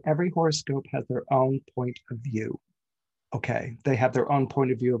teaches that every horoscope has their own point of view. Okay. They have their own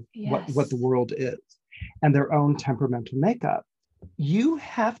point of view of what the Yes. world is and their own temperamental makeup. You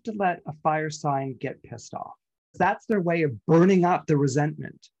have to let a fire sign get pissed off. That's their way of burning up the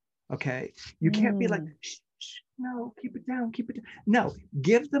resentment. Okay. You can't be like, Mm, shh, shh, no, keep it down, keep it down. No,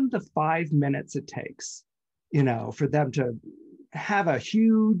 give them the 5 minutes it takes, you know, for them to have a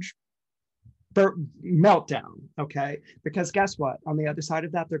huge meltdown. Okay. Because guess what? On the other side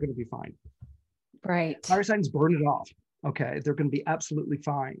of that, they're going to be fine. right. Fire signs burn it off. Okay. They're going to be absolutely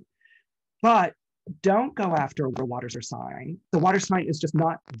fine. But don't go after the water sign. The water sign is just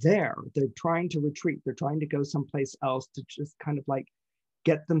not there. They're trying to retreat. They're trying to go someplace else to just kind of like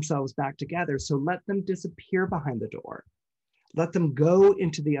get themselves back together. So let them disappear behind the door. Let them go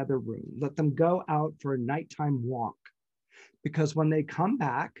into the other room. Let them go out for a nighttime walk. Because when they come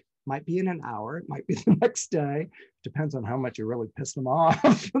back, might be in an hour, it might be the next day, depends on how much you really piss them off.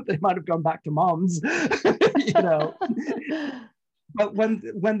 They might have gone back to mom's, you know. But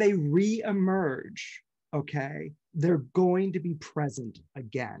when they re-emerge, okay, they're going to be present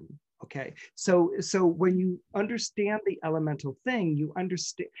again. Okay. So when you understand the elemental thing, you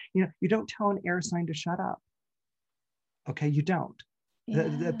understand, you know, you don't tell an air sign to shut up. Okay, you don't.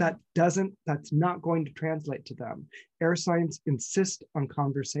 Yeah. That's not going to translate to them. Air signs insist on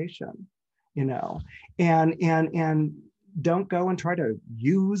conversation, you know, and don't go and try to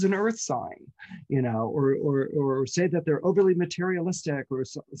use an earth sign, you know, or say that they're overly materialistic or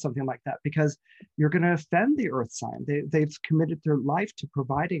something like that, because you're going to offend the earth sign. They've committed their life to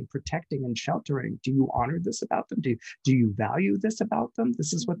providing, protecting, and sheltering. Do you honor this about them? Do you value this about them?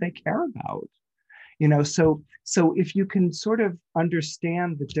 This is what they care about, you know. So if you can sort of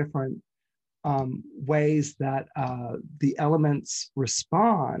understand the different ways that the elements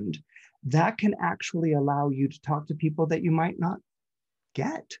respond, that can actually allow you to talk to people that you might not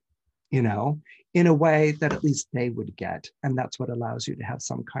get, you know, in a way that at least they would get. And that's what allows you to have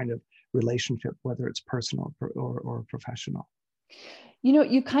some kind of relationship, whether it's personal or professional. You know,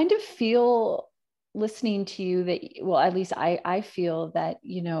 you kind of feel listening to you that, well, at least I feel that,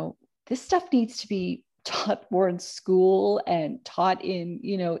 you know, this stuff needs to be taught more in school and taught in,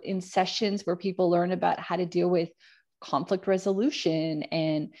 you know, in sessions where people learn about how to deal with conflict resolution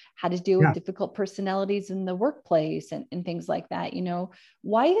and how to deal with Yeah, difficult personalities in the workplace and things like that. You know,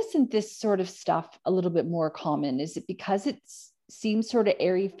 why isn't this sort of stuff a little bit more common? Is it because it seems sort of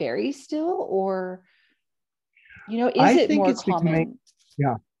airy fairy still, or, you know, is I it think more it's becoming, common?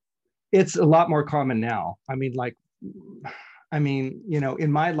 yeah, it's a lot more common now. I mean, like, I mean, you know,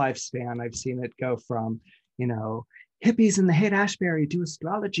 in my lifespan, I've seen it go from, you know, hippies in the Haight Ashbury do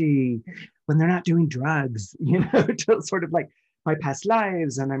astrology when they're not doing drugs, you know, to sort of like my past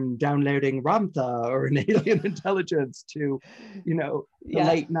lives and I'm downloading Ramtha or an alien intelligence, to, you know, the Yeah.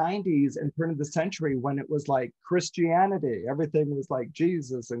 late 90s and turn of the century when it was like Christianity. Everything was like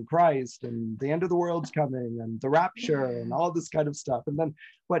Jesus and Christ and the end of the world's coming and the rapture and all this kind of stuff. And then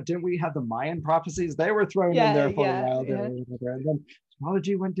what, didn't we have the Mayan prophecies? They were thrown in Yeah, there for a yeah, while there yeah. or whatever. And then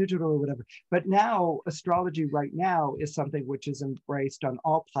astrology went digital or whatever. But now astrology right now is something which is embraced on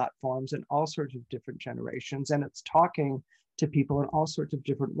all platforms and all sorts of different generations. And it's talking to people in all sorts of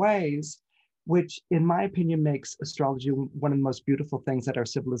different ways, which in my opinion makes astrology one of the most beautiful things that our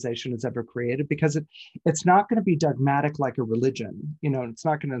civilization has ever created, because it's not going to be dogmatic like a religion. You know, it's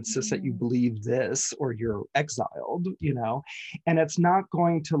not going to insist that you Mm. believe this or you're exiled, you know, and it's not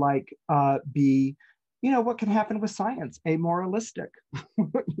going to like be, you know, what can happen with science, amoralistic,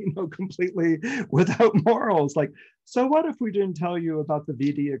 you know, completely without morals. Like, so what if we didn't tell you about the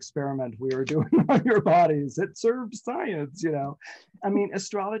VD experiment we were doing on your bodies? It served science, you know. I mean,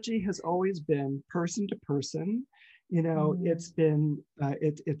 astrology has always been person to person. You know, Mm. it's been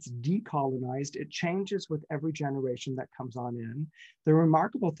it's decolonized. It changes with every generation that comes on in. The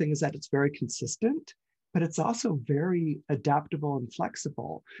remarkable thing is that it's very consistent, but it's also very adaptable and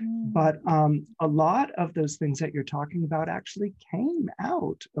flexible. Mm. But a lot of those things that you're talking about actually came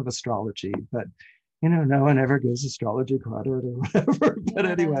out of astrology, but you know, no one ever gives astrology credit or whatever. But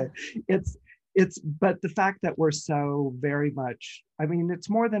Yeah. anyway, but the fact that we're so very much, I mean, it's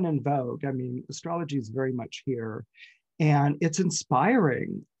more than in vogue. I mean, astrology is very much here and it's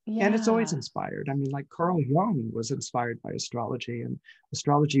inspiring. And it's always Yeah. inspired. I mean, like Carl Jung was inspired by astrology, and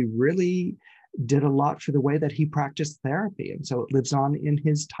astrology really did a lot for the way that he practiced therapy. And so it lives on in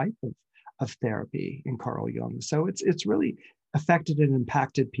his type of therapy in Carl Jung. So it's really affected and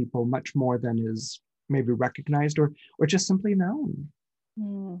impacted people much more than is maybe recognized or just simply known.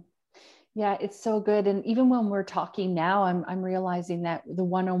 Mm. Yeah, it's so good. And even when we're talking now, I'm realizing that the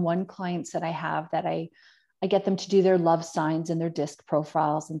one-on-one clients that I have, that I get them to do their love signs and their disc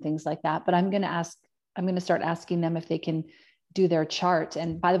profiles and things like that. But I'm going to start asking them if they can do their chart.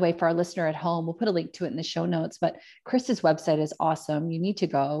 And by the way, for our listener at home, we'll put a link to it in the show notes. But Chris's website is awesome. You need to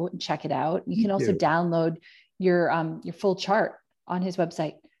go and check it out. You can Thank also you. download your full chart on his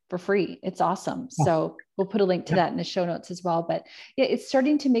website for free. It's awesome. Oh, So we'll put a link to yeah, that in the show notes as well. But yeah, it's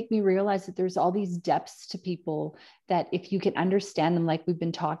starting to make me realize that there's all these depths to people, that if you can understand them, like we've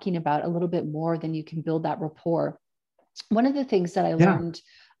been talking about, a little bit more, then you can build that rapport. One of the things that I yeah, learned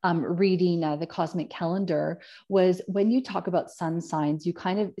reading the cosmic calendar was, when you talk about sun signs, you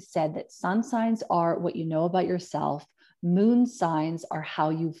kind of said that sun signs are what you know about yourself, moon signs are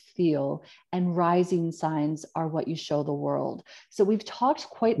how you feel, and rising signs are what you show the world. So we've talked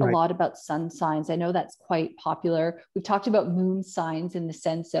quite a right. lot about sun signs. I know that's quite popular. We've talked about moon signs in the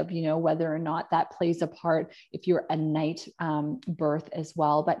sense of, whether or not that plays a part if you're a night birth as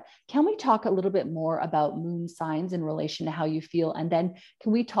well. But can we talk a little bit more about moon signs in relation to how you feel? And then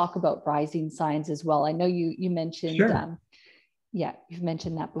can we talk about rising signs as well? I know you mentioned, Sure. yeah, you've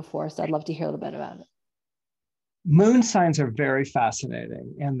mentioned that before. So I'd love to hear a little bit about it. Moon signs are very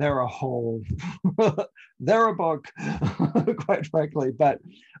fascinating, and they're a whole, they're a book, quite frankly. But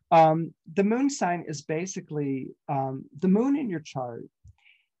the moon sign is basically the moon in your chart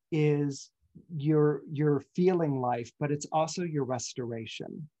is your feeling life, but it's also your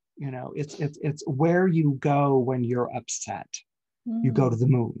restoration. It's where you go when you're upset. You go to Mm. the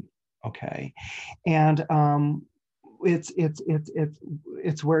moon, okay, and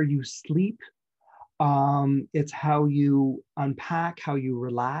it's where you sleep. It's how you unpack, how you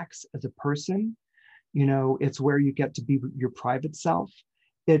relax as a person. It's where you get to be your private self.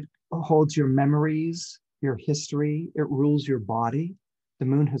 It holds your memories, your history. It rules your body. The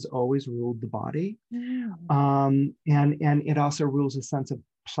moon has always ruled the body. Mm. And it also rules a sense of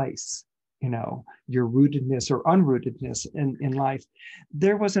place, your rootedness or unrootedness in life.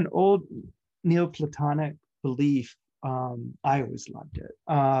 There was an old Neoplatonic belief. I always loved it.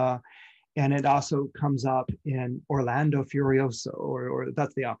 And it also comes up in Orlando Furioso, or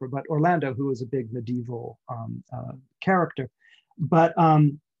that's the opera, but Orlando, who is a big medieval character. But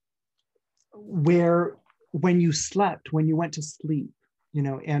where when you slept, when you went to sleep,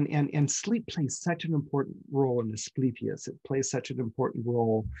 and sleep plays such an important role in Asclepius. It plays such an important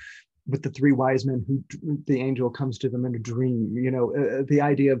role with the three wise men who the angel comes to them in a dream. The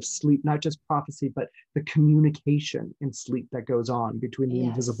idea of sleep, not just prophecy, but the communication in sleep that goes on between the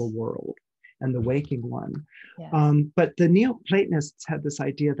invisible Yes. world and the waking one. Yes. But the Neoplatonists had this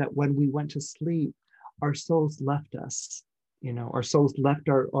idea that when we went to sleep, our souls left us. Our souls left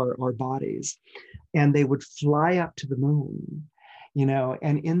our bodies, and they would fly up to the moon.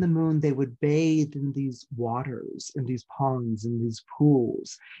 And in the moon, they would bathe in these waters, in these ponds, in these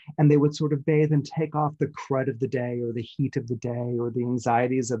pools. And they would sort of bathe and take off the crud of the day, or the heat of the day, or the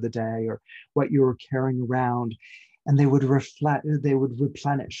anxieties of the day, or what you were carrying around. And they would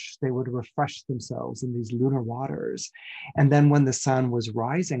replenish, they would refresh themselves in these lunar waters. And then when the sun was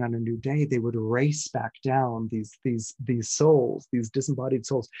rising on a new day, they would race back down. These souls, these disembodied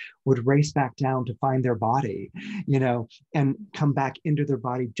souls, would race back down to find their body, and come back into their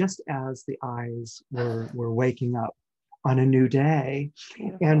body just as the eyes were waking up on a new day.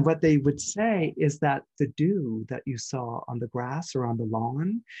 And Beautiful. what they would say is that the dew that you saw on the grass or on the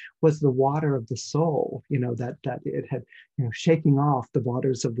lawn was the water of the soul, that it had, shaking off the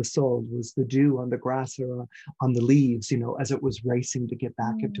waters of the soul was the dew on the grass or on the leaves, as it was racing to get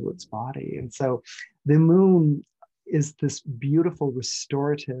back into its Mm. body. And so the moon is this beautiful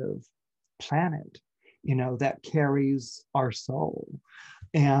restorative planet, that carries our soul.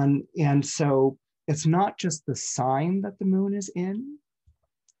 And so it's not just the sign that the moon is in,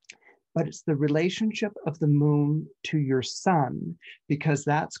 but it's the relationship of the moon to your sun, because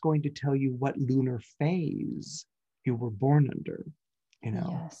that's going to tell you what lunar phase you were born under.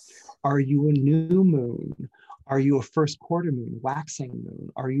 Yes. Are you a new moon? Are you a first quarter moon, waxing moon?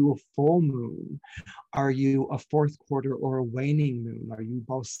 Are you a full moon? Are you a fourth quarter or a waning moon? Are you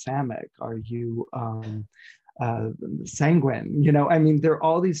balsamic? Are you sanguine? There are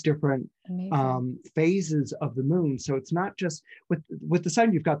all these different Amazing. phases of the moon. So it's not just with the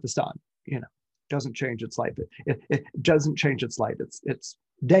sun, you've got the sun, doesn't change its light. It doesn't change its light. It's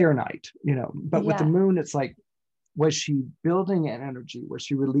day or night, but with the Yeah. moon, it's like, was she building an energy? Was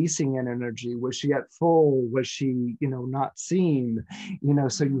she releasing an energy? Was she at full? Was she, not seen?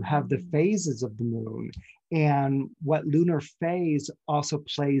 So you have the Mm. phases of the moon. And what lunar phase also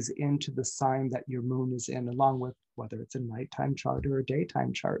plays into the sign that your moon is in, along with whether it's a nighttime chart or a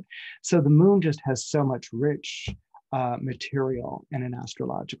daytime chart. So the moon just has so much rich material in an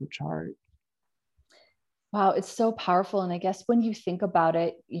astrological chart. Wow, it's so powerful. And I guess when you think about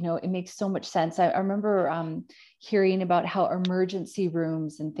it, it makes so much sense. I remember hearing about how emergency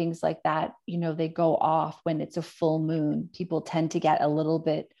rooms and things like that, they go off when it's a full moon. People tend to get a little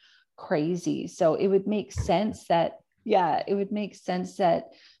bit crazy. So it would make sense that,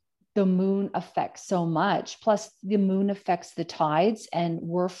 the moon affects so much. Plus, the moon affects the tides, and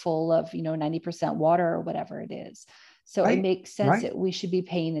we're full of, 90% water or whatever it is. So it Right, makes sense right. that we should be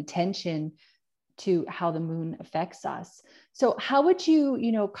paying attention to how the moon affects us. So how would you,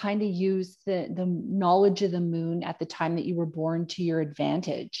 kind of use the knowledge of the moon at the time that you were born to your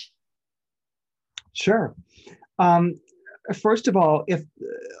advantage? Sure. First of all, if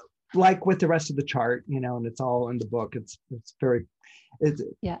like with the rest of the chart, and it's all in the book, it's very,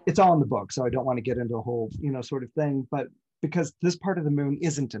 Yeah. it's all in the book. So I don't want to get into a whole, sort of thing, but because this part of the moon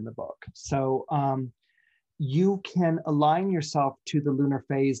isn't in the book. So you can align yourself to the lunar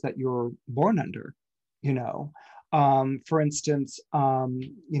phase that you're born under, for instance,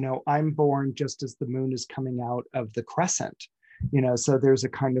 I'm born just as the moon is coming out of the crescent, so there's a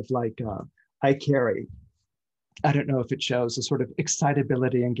kind of like, I carry, I don't know if it shows a sort of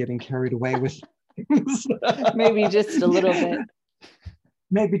excitability and getting carried away with things. Maybe just a little bit.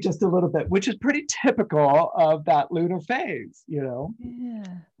 Maybe just a little bit, which is pretty typical of that lunar phase, Yeah.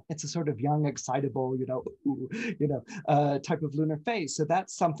 It's a sort of young, excitable, type of lunar phase. So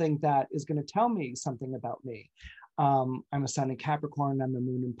that's something that is going to tell me something about me. I'm a sun in Capricorn, I'm a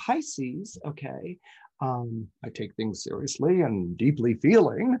moon in Pisces. Okay. I take things seriously and deeply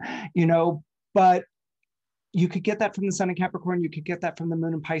feeling, but you could get that from the sun in Capricorn, you could get that from the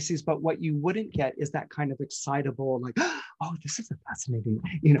moon in Pisces, but what you wouldn't get is that kind of excitable, like, oh, this is a fascinating,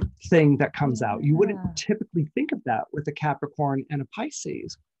 thing that comes out. You wouldn't typically think of that with a Capricorn and a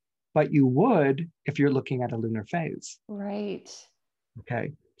Pisces, but you would if you're looking at a lunar phase. Right.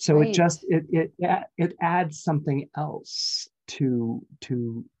 Okay. So Right. it just, it adds something else to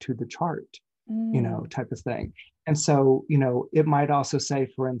the chart, type of thing. And so, it might also say,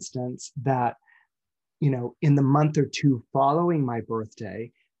 for instance, that in the month or two following my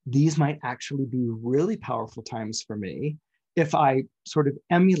birthday, these might actually be really powerful times for me if I sort of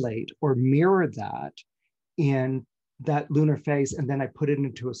emulate or mirror that in that lunar phase, and then I put it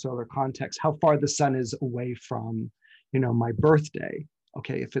into a solar context, how far the sun is away from, my birthday.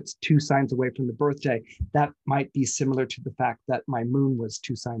 Okay, if it's 2 signs away from the birthday, that might be similar to the fact that my moon was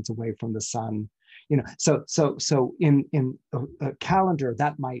 2 signs away from the sun. So in a calendar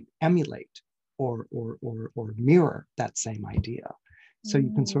that might emulate or mirror that same idea. So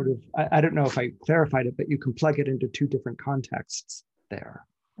you can sort of, I don't know if I clarified it, but you can plug it into 2 different contexts there.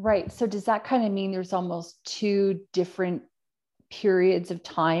 Right. So does that kind of mean there's almost 2 different periods of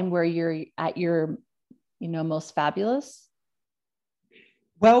time where you're at your, most fabulous?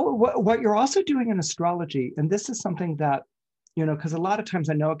 Well, what you're also doing in astrology, and this is something that, because a lot of times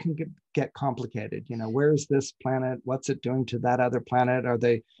I know it can get complicated. Where's this planet? What's it doing to that other planet? Are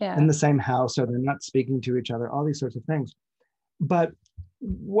they in the same house? Are they not speaking to each other? All these sorts of things. But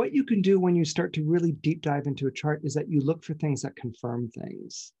what you can do when you start to really deep dive into a chart is that you look for things that confirm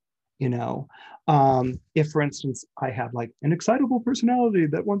things. If, for instance, I have like an excitable personality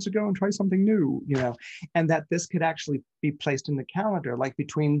that wants to go and try something new, and that this could actually be placed in the calendar, like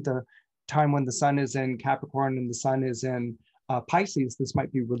between the time when the sun is in Capricorn and the sun is in Pisces, this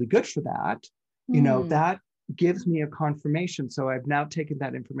might be really good for that. That gives me a confirmation. So I've now taken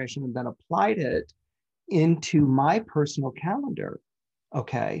that information and then applied it into my personal calendar.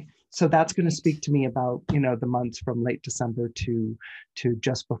 Okay. So that's going to speak to me about, the months from late December to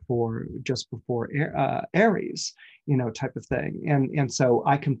just before Aries, type of thing. And so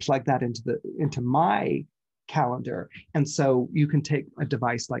I can plug that into my calendar. And so you can take a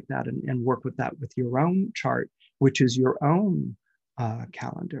device like that and work with that with your own chart, which is your own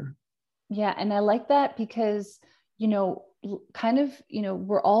calendar. Yeah. And I like that because, kind of,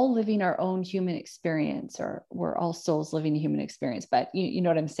 we're all living our own human experience, or we're all souls living a human experience, but you know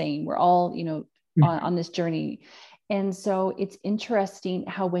what I'm saying? We're all, on this journey. And so it's interesting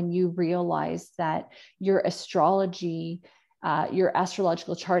how when you realize that your astrology, your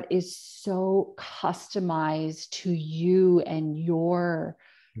astrological chart is so customized to you and your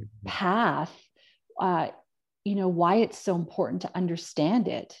path, why it's so important to understand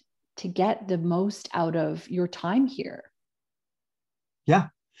it, to get the most out of your time here. Yeah.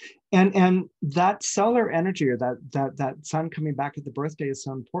 And that solar energy, or that sun coming back at the birthday, is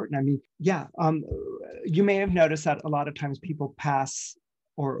so important. I mean, yeah, you may have noticed that a lot of times people pass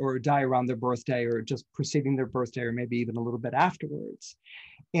or die around their birthday, or just preceding their birthday, or maybe even a little bit afterwards.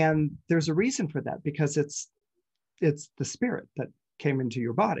 And there's a reason for that, because it's the spirit that came into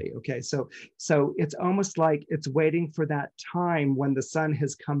your body. Okay, so it's almost like it's waiting for that time when the sun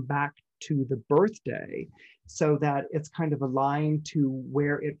has come back to the birthday, so that it's kind of aligned to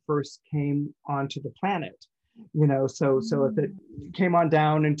where it first came onto the planet. So if it came on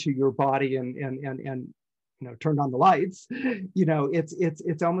down into your body and turned on the lights,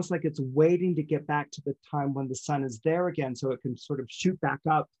 it's almost like it's waiting to get back to the time when the sun is there again, so it can sort of shoot back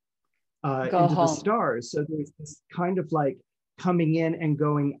up into the stars. So there's this kind of like coming in and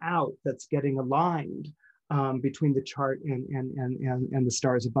going out that's getting aligned between the chart and the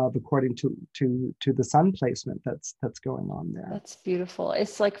stars above, according to the sun placement that's going on there. That's beautiful.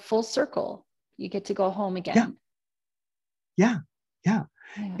 It's like full circle. You get to go home again. Yeah.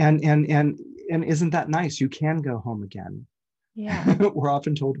 And isn't that nice? You can go home again. Yeah. We're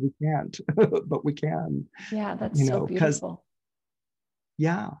often told we can't, but we can. Yeah, that's so beautiful.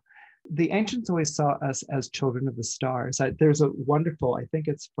 Yeah. The ancients always saw us as children of the stars. There's a wonderful, I think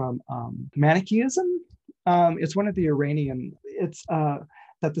it's from Manichaeism. It's one of the Iranian, it's that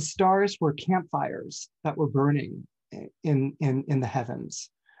the stars were campfires that were burning in the heavens.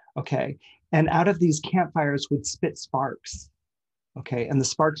 Okay. And out of these campfires would spit sparks. Okay. And the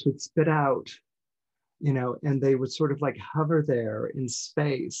sparks would spit out, and they would sort of like hover there in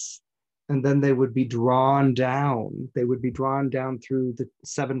space. And then they would be drawn down. They would be drawn down through the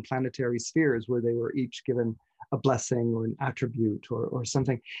 7 planetary spheres, where they were each given a blessing or an attribute or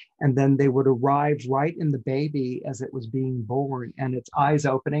something. And then they would arrive right in the baby as it was being born, and its eyes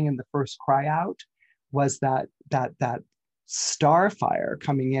opening, and the first cry out was that star fire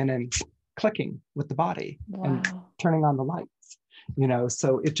coming in and clicking with the body. Wow. And turning on the lights,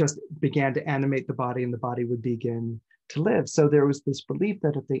 so it just began to animate the body, and the body would begin to live. So there was this belief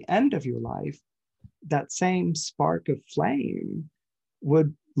that at the end of your life, that same spark of flame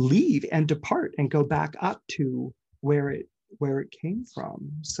would leave and depart and go back up to where it came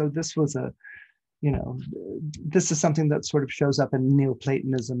from. So this was this is something that sort of shows up in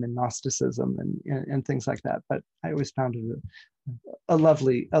Neoplatonism and Gnosticism and things like that. But I always found it a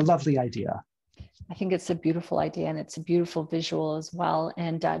lovely idea. I think it's a beautiful idea, and it's a beautiful visual as well.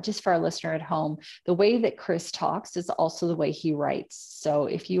 And just for our listener at home, the way that Chris talks is also the way he writes. So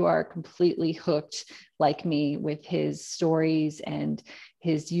if you are completely hooked like me with his stories and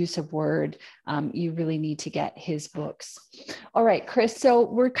his use of word, you really need to get his books. All right, Chris, so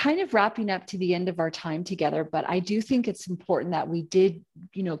we're kind of wrapping up to the end of our time together, but I do think it's important that we did,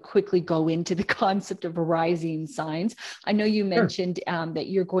 quickly go into the concept of rising signs. I know you mentioned that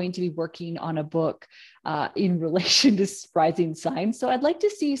you're going to be working on a book in relation to rising signs. So I'd like to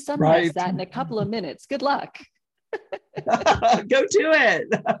see you summarize that in a couple of minutes. Good luck. Go to it.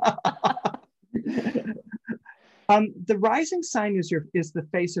 The rising sign is the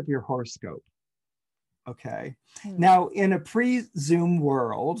face of your horoscope. Okay. Now, in a pre-Zoom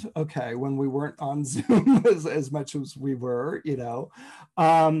world, okay, when we weren't on Zoom as much as we were,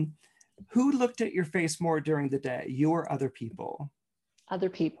 who looked at your face more during the day, you or other people? Other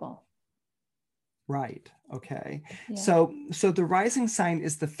people. Right. Okay. Yeah. So the rising sign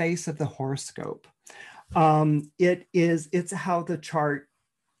is the face of the horoscope. It's how the chart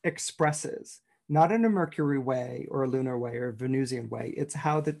expresses. Not in a Mercury way or a lunar way or a Venusian way. It's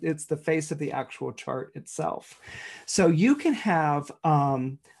it's the face of the actual chart itself. So you can have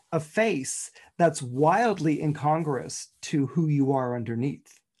a face that's wildly incongruous to who you are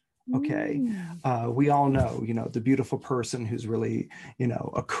underneath. Okay. We all know, the beautiful person who's really,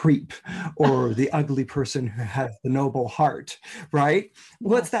 a creep, or the ugly person who has the noble heart, right? Yes.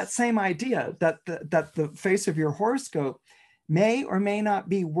 Well, it's that same idea that the face of your horoscope may or may not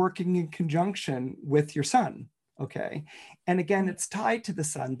be working in conjunction with your sun. Okay. And again, it's tied to the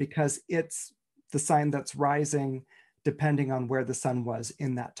sun because it's the sign that's rising depending on where the sun was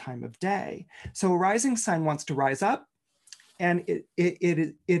in that time of day. So a rising sign wants to rise up, and it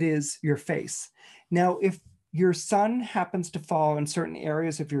is your face. Now, if your sun happens to fall in certain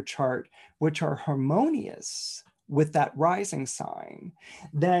areas of your chart which are harmonious with that rising sign,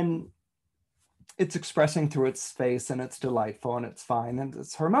 then it's expressing through its face, and it's delightful, and it's fine, and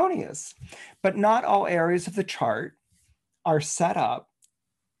it's harmonious. But not all areas of the chart are set up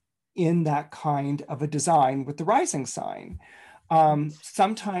in that kind of a design with the rising sign.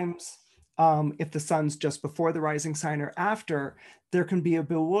 Sometimes, if the sun's just before the rising sign or after, there can be a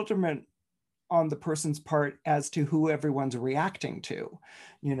bewilderment on the person's part as to who everyone's reacting to,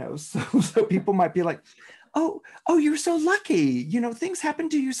 so people might be like, oh, you're so lucky, things happen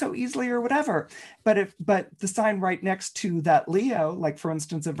to you so easily or whatever. But the sign right next to that Leo, like for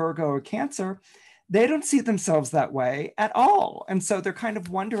instance a Virgo or Cancer, they don't see themselves that way at all, and so they're kind of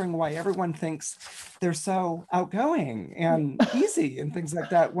wondering why everyone thinks they're so outgoing and easy and things like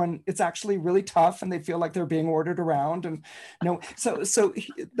that, when it's actually really tough and they feel like they're being ordered around. And so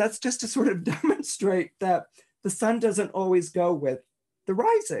that's just to sort of demonstrate that the sun doesn't always go with the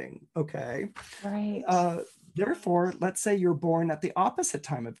rising. Okay. Right. Therefore, let's say you're born at the opposite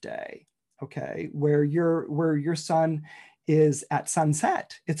time of day, okay, where your sun is at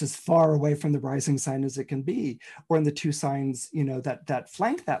sunset. It's as far away from the rising sign as it can be, or in the two signs, that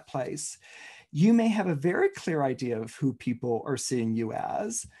flank that place. You may have a very clear idea of who people are seeing you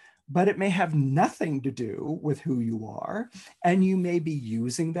as, but it may have nothing to do with who you are, and you may be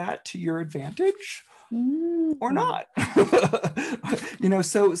using that to your advantage or not.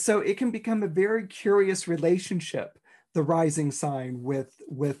 So it can become a very curious relationship, the rising sign with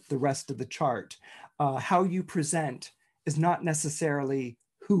the rest of the chart. How you present is not necessarily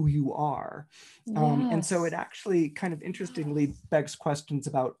who you are. And so it actually kind of interestingly begs questions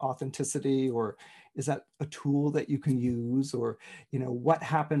about authenticity, or is that a tool that you can use, or what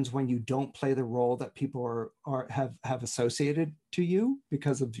happens when you don't play the role that people have associated to you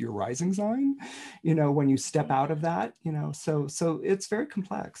because of your rising sign, when you step out of that, so it's very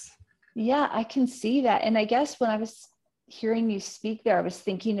complex. Yeah, I can see that. And I guess when I was hearing you speak there, I was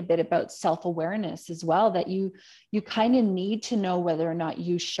thinking a bit about self-awareness as well, that you kind of need to know whether or not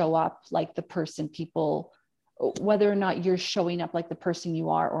you show up like the person whether or not you're showing up like the person you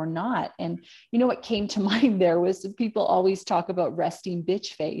are or not. And what came to mind there was people always talk about resting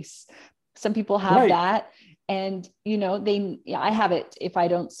bitch face. Some people have that. And, I have it. If I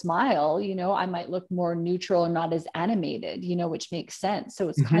don't smile, I might look more neutral and not as animated, which makes sense. So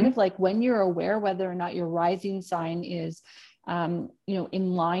it's kind of like when you're aware whether or not your rising sign is, in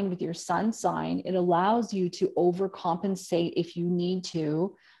line with your sun sign, it allows you to overcompensate if you need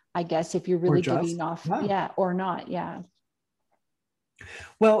to, I guess, if you're really giving off, or not. Yeah.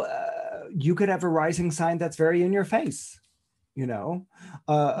 Well, you could have a rising sign that's very in your face.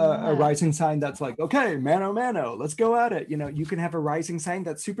 A rising sign that's like, okay, mano, let's go at it. You can have a rising sign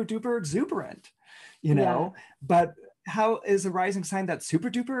that's super duper exuberant, but how is a rising sign that's super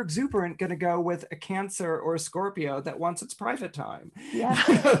duper exuberant going to go with a Cancer or a Scorpio that wants its private time? Yeah.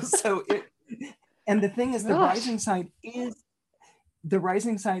 And the thing is, the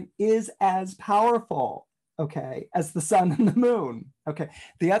rising sign is as powerful, okay, as the sun and the moon. Okay.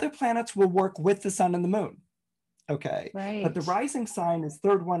 The other planets will work with the sun and the moon. Okay. Right. But the rising sign is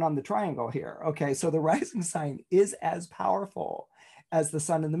third one on the triangle here. Okay. So the rising sign is as powerful as the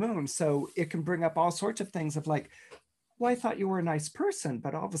sun and the moon. So it can bring up all sorts of things of like, well, I thought you were a nice person,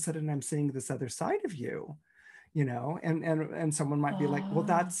 but all of a sudden I'm seeing this other side of you, and someone might be like, well,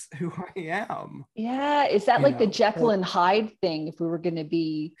 that's who I am. Yeah. Is that like the Jekyll and Hyde thing? If we were going to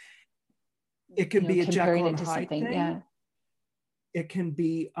be, it could be a Jekyll and Hyde thing. Yeah. It can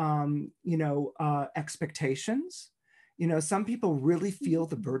be, expectations. Some people really feel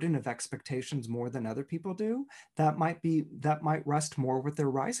the burden of expectations more than other people do. That might rest more with their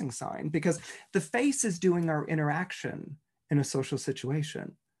rising sign, because the face is doing our interaction in a social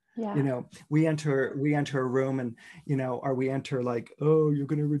situation. Yeah. We enter a room and, or we enter like, oh, you're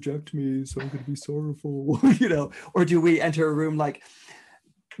going to reject me, so I'm going to be sorrowful, or do we enter a room like,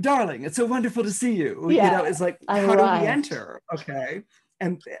 darling, it's so wonderful to see you. It's like, how do we enter? Okay.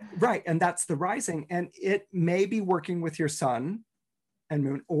 And that's the rising. And it may be working with your sun and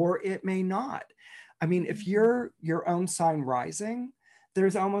moon, or it may not. I mean, if you're your own sign rising,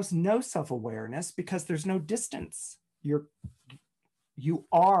 there's almost no self-awareness because there's no distance. You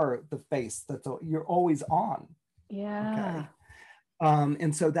are the face you're always on. Yeah. Okay.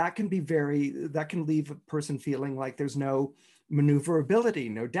 And so that can leave a person feeling like there's no maneuverability,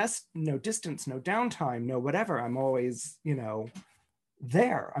 no distance, no downtime, no whatever. I'm always,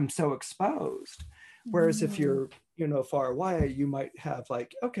 there. I'm so exposed. Whereas if you're, far away, you might have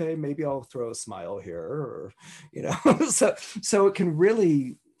like, okay, maybe I'll throw a smile here, or, so it can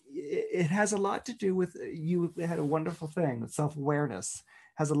really, it has a lot to do with, you had a wonderful thing, self-awareness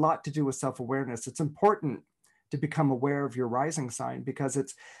has a lot to do with self-awareness. It's important to become aware of your rising sign, because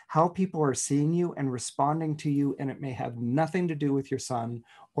it's how people are seeing you and responding to you. And it may have nothing to do with your sun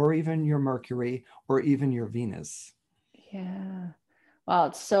or even your Mercury or even your Venus. Yeah. Wow,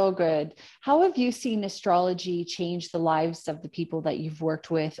 it's so good. How have you seen astrology change the lives of the people that you've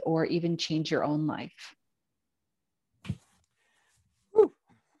worked with, or even change your own life?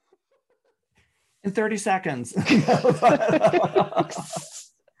 In 30 seconds.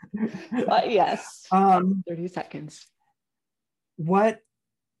 Yes. Um, 30 seconds. what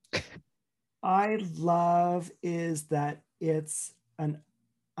I love is that it's an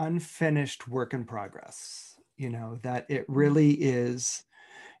unfinished work in progress, that it really is,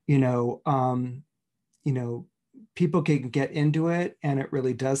 you know, um, you know, people can get into it and it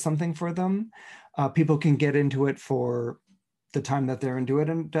really does something for them. People can get into it for the time that they're into it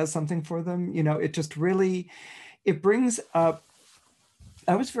and it does something for them. It just really, it brings up,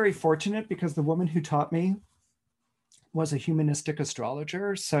 I was very fortunate because the woman who taught me was a humanistic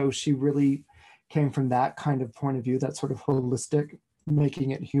astrologer. So she really came from that kind of point of view, that sort of holistic, making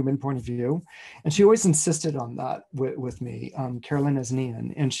it human point of view. And she always insisted on that with me, Carolyn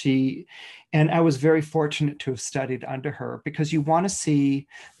Asnian. And I was very fortunate to have studied under her because you want to see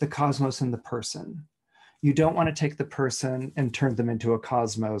the cosmos in the person. You don't want to take the person and turn them into a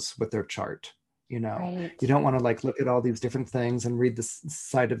cosmos with their chart. Right. You don't want to like look at all these different things and read the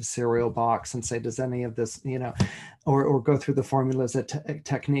side of a cereal box and say, does any of this, or go through the formulas and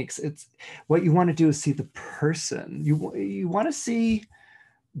techniques. It's what you want to do is see the person. You want to see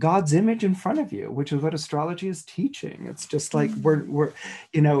God's image in front of you, which is what astrology is teaching. It's just like we're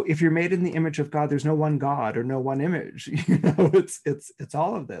if you're made in the image of God, there's no one God or no one image. It's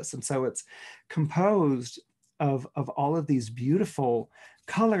all of this, and so it's composed of all of these beautiful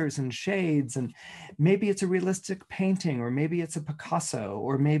colors and shades, and maybe it's a realistic painting, or maybe it's a Picasso,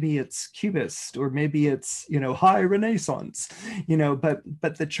 or maybe it's Cubist, or maybe it's high Renaissance,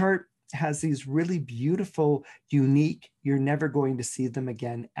 but the chart has these really beautiful, unique, you're never going to see them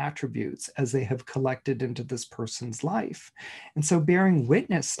again attributes as they have collected into this person's life. And so bearing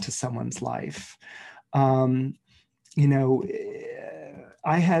witness to someone's life, I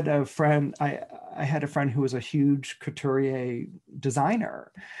had a friend who was a huge couturier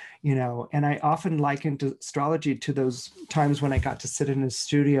designer, and I often likened astrology to those times when I got to sit in his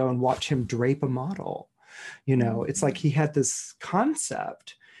studio and watch him drape a model. It's like he had this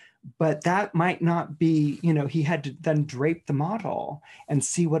concept, but that might not be, he had to then drape the model and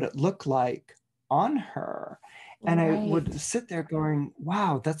see what it looked like on her. And I would sit there going,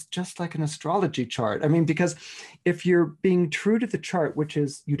 wow, that's just like an astrology chart. I mean, because if you're being true to the chart, which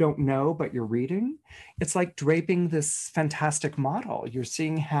is you don't know, but you're reading, it's like draping this fantastic model. You're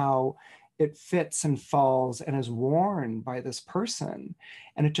seeing how it fits and falls and is worn by this person.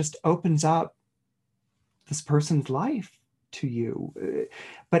 And it just opens up this person's life to you.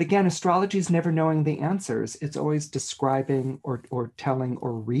 But again, astrology is never knowing the answers. It's always describing or telling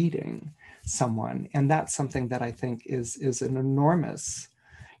or reading someone. And that's something that I think is an enormous,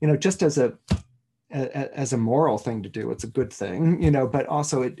 just as a moral thing to do, it's a good thing, but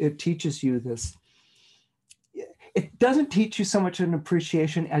also it teaches you this. It doesn't teach you so much an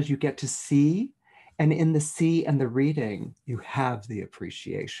appreciation as you get to see. And in the see and the reading, you have the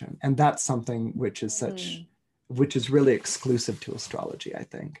appreciation. And that's something which is really exclusive to astrology, I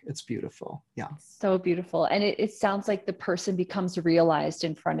think. It's beautiful. Yeah. So beautiful. And it sounds like the person becomes realized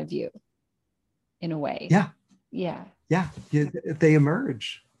in front of you in a way. Yeah. Yeah. Yeah. They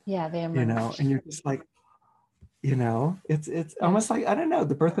emerge. Yeah, they emerge. And you're just like, it's almost like, I don't know,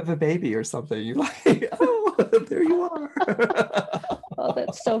 the birth of a baby or something. You're like, oh, there you are. Oh,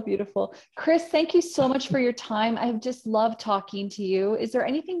 that's so beautiful. Chris, thank you so much for your time. I've just loved talking to you. Is there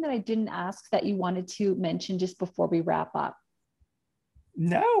anything that I didn't ask that you wanted to mention just before we wrap up?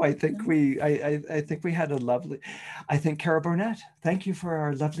 No, I think I think we had a lovely, I think Cara Burnett, thank you for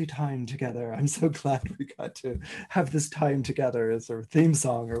our lovely time together. I'm so glad we got to have this time together as our theme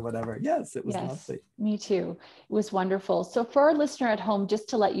song or whatever. Yes, it was lovely. Me too. It was wonderful. So for our listener at home, just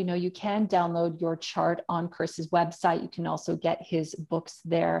to let you know, you can download your chart on Chris's website. You can also get his books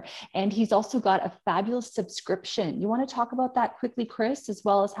there. And he's also got a fabulous subscription. You want to talk about that quickly, Chris, as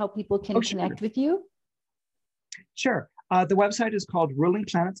well as how people can connect with you? Sure. The website is called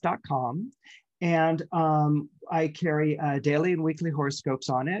rulingplanets.com, and I carry daily and weekly horoscopes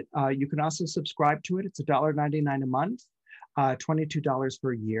on it. You can also subscribe to it. It's $1.99 a month, $22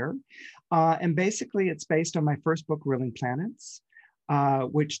 per year. And basically, it's based on my first book, Ruling Planets,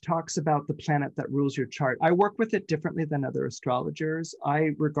 which talks about the planet that rules your chart. I work with it differently than other astrologers.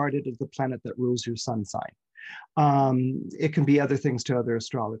 I regard it as the planet that rules your sun sign. It can be other things to other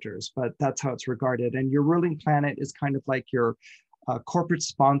astrologers, but that's how it's regarded. And your ruling planet is kind of like your corporate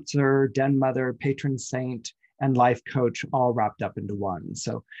sponsor, den mother, patron saint, and life coach all wrapped up into one.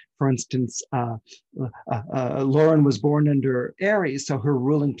 So for instance, Lauren was born under Aries, so her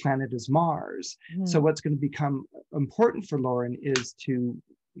ruling planet is Mars. So what's going to become important for Lauren is to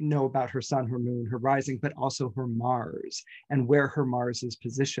know about her sun, her moon, her rising, but also her Mars and where her Mars is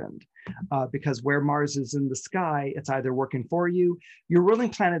positioned. Because where Mars is in the sky, it's either working for you. Your ruling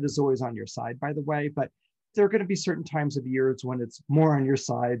planet is always on your side, by the way, but there are going to be certain times of years when it's more on your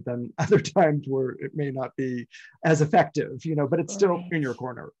side than other times where it may not be as effective, but it's still in your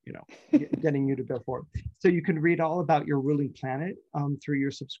corner, getting you to go forward. So you can read all about your ruling planet through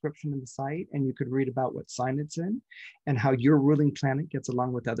your subscription in the site, and you could read about what sign it's in and how your ruling planet gets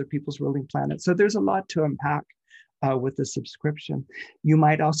along with other people's ruling planets. So there's a lot to unpack with the subscription. You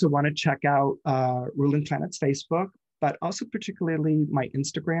might also want to check out Ruling Planets Facebook, but also particularly my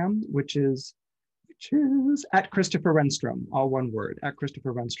Instagram, which is at Christopher Renstrom, all one word, at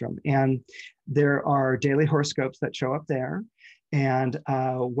Christopher Renstrom. And there are daily horoscopes that show up there. And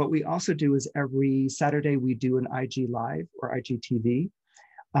what we also do is every Saturday, we do an IG Live or IGTV.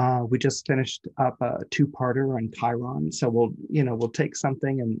 We just finished up a two-parter on Chiron. So we'll take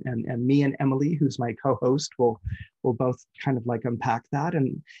something and me and Emily, who's my co-host, will both kind of like unpack that.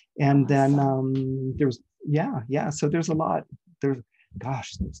 And Awesome. Then so there's a lot.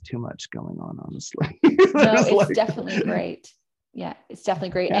 Gosh, there's too much going on, honestly. No, it's definitely great. Yeah, it's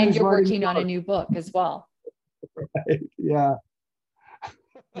definitely great. And you're working on a new book as well. Right. Yeah.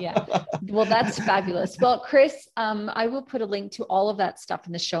 Yeah. Well, that's fabulous. Well, Chris, I will put a link to all of that stuff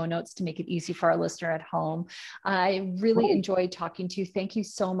in the show notes to make it easy for our listener at home. I really enjoyed talking to you. Thank you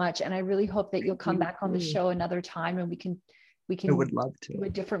so much. And I really hope that you'll come back on the show another time and we can I would love to do a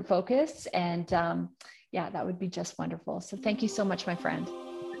different focus. And that would be just wonderful. So thank you so much, my friend.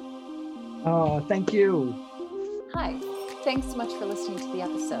 Oh, thank you. Hi. Thanks so much for listening to the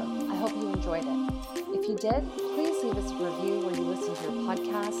episode. I hope you enjoyed it. If you did, please leave us a review where you listen to your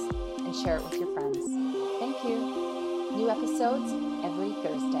podcast and share it with your friends. Thank you. New episodes every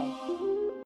Thursday.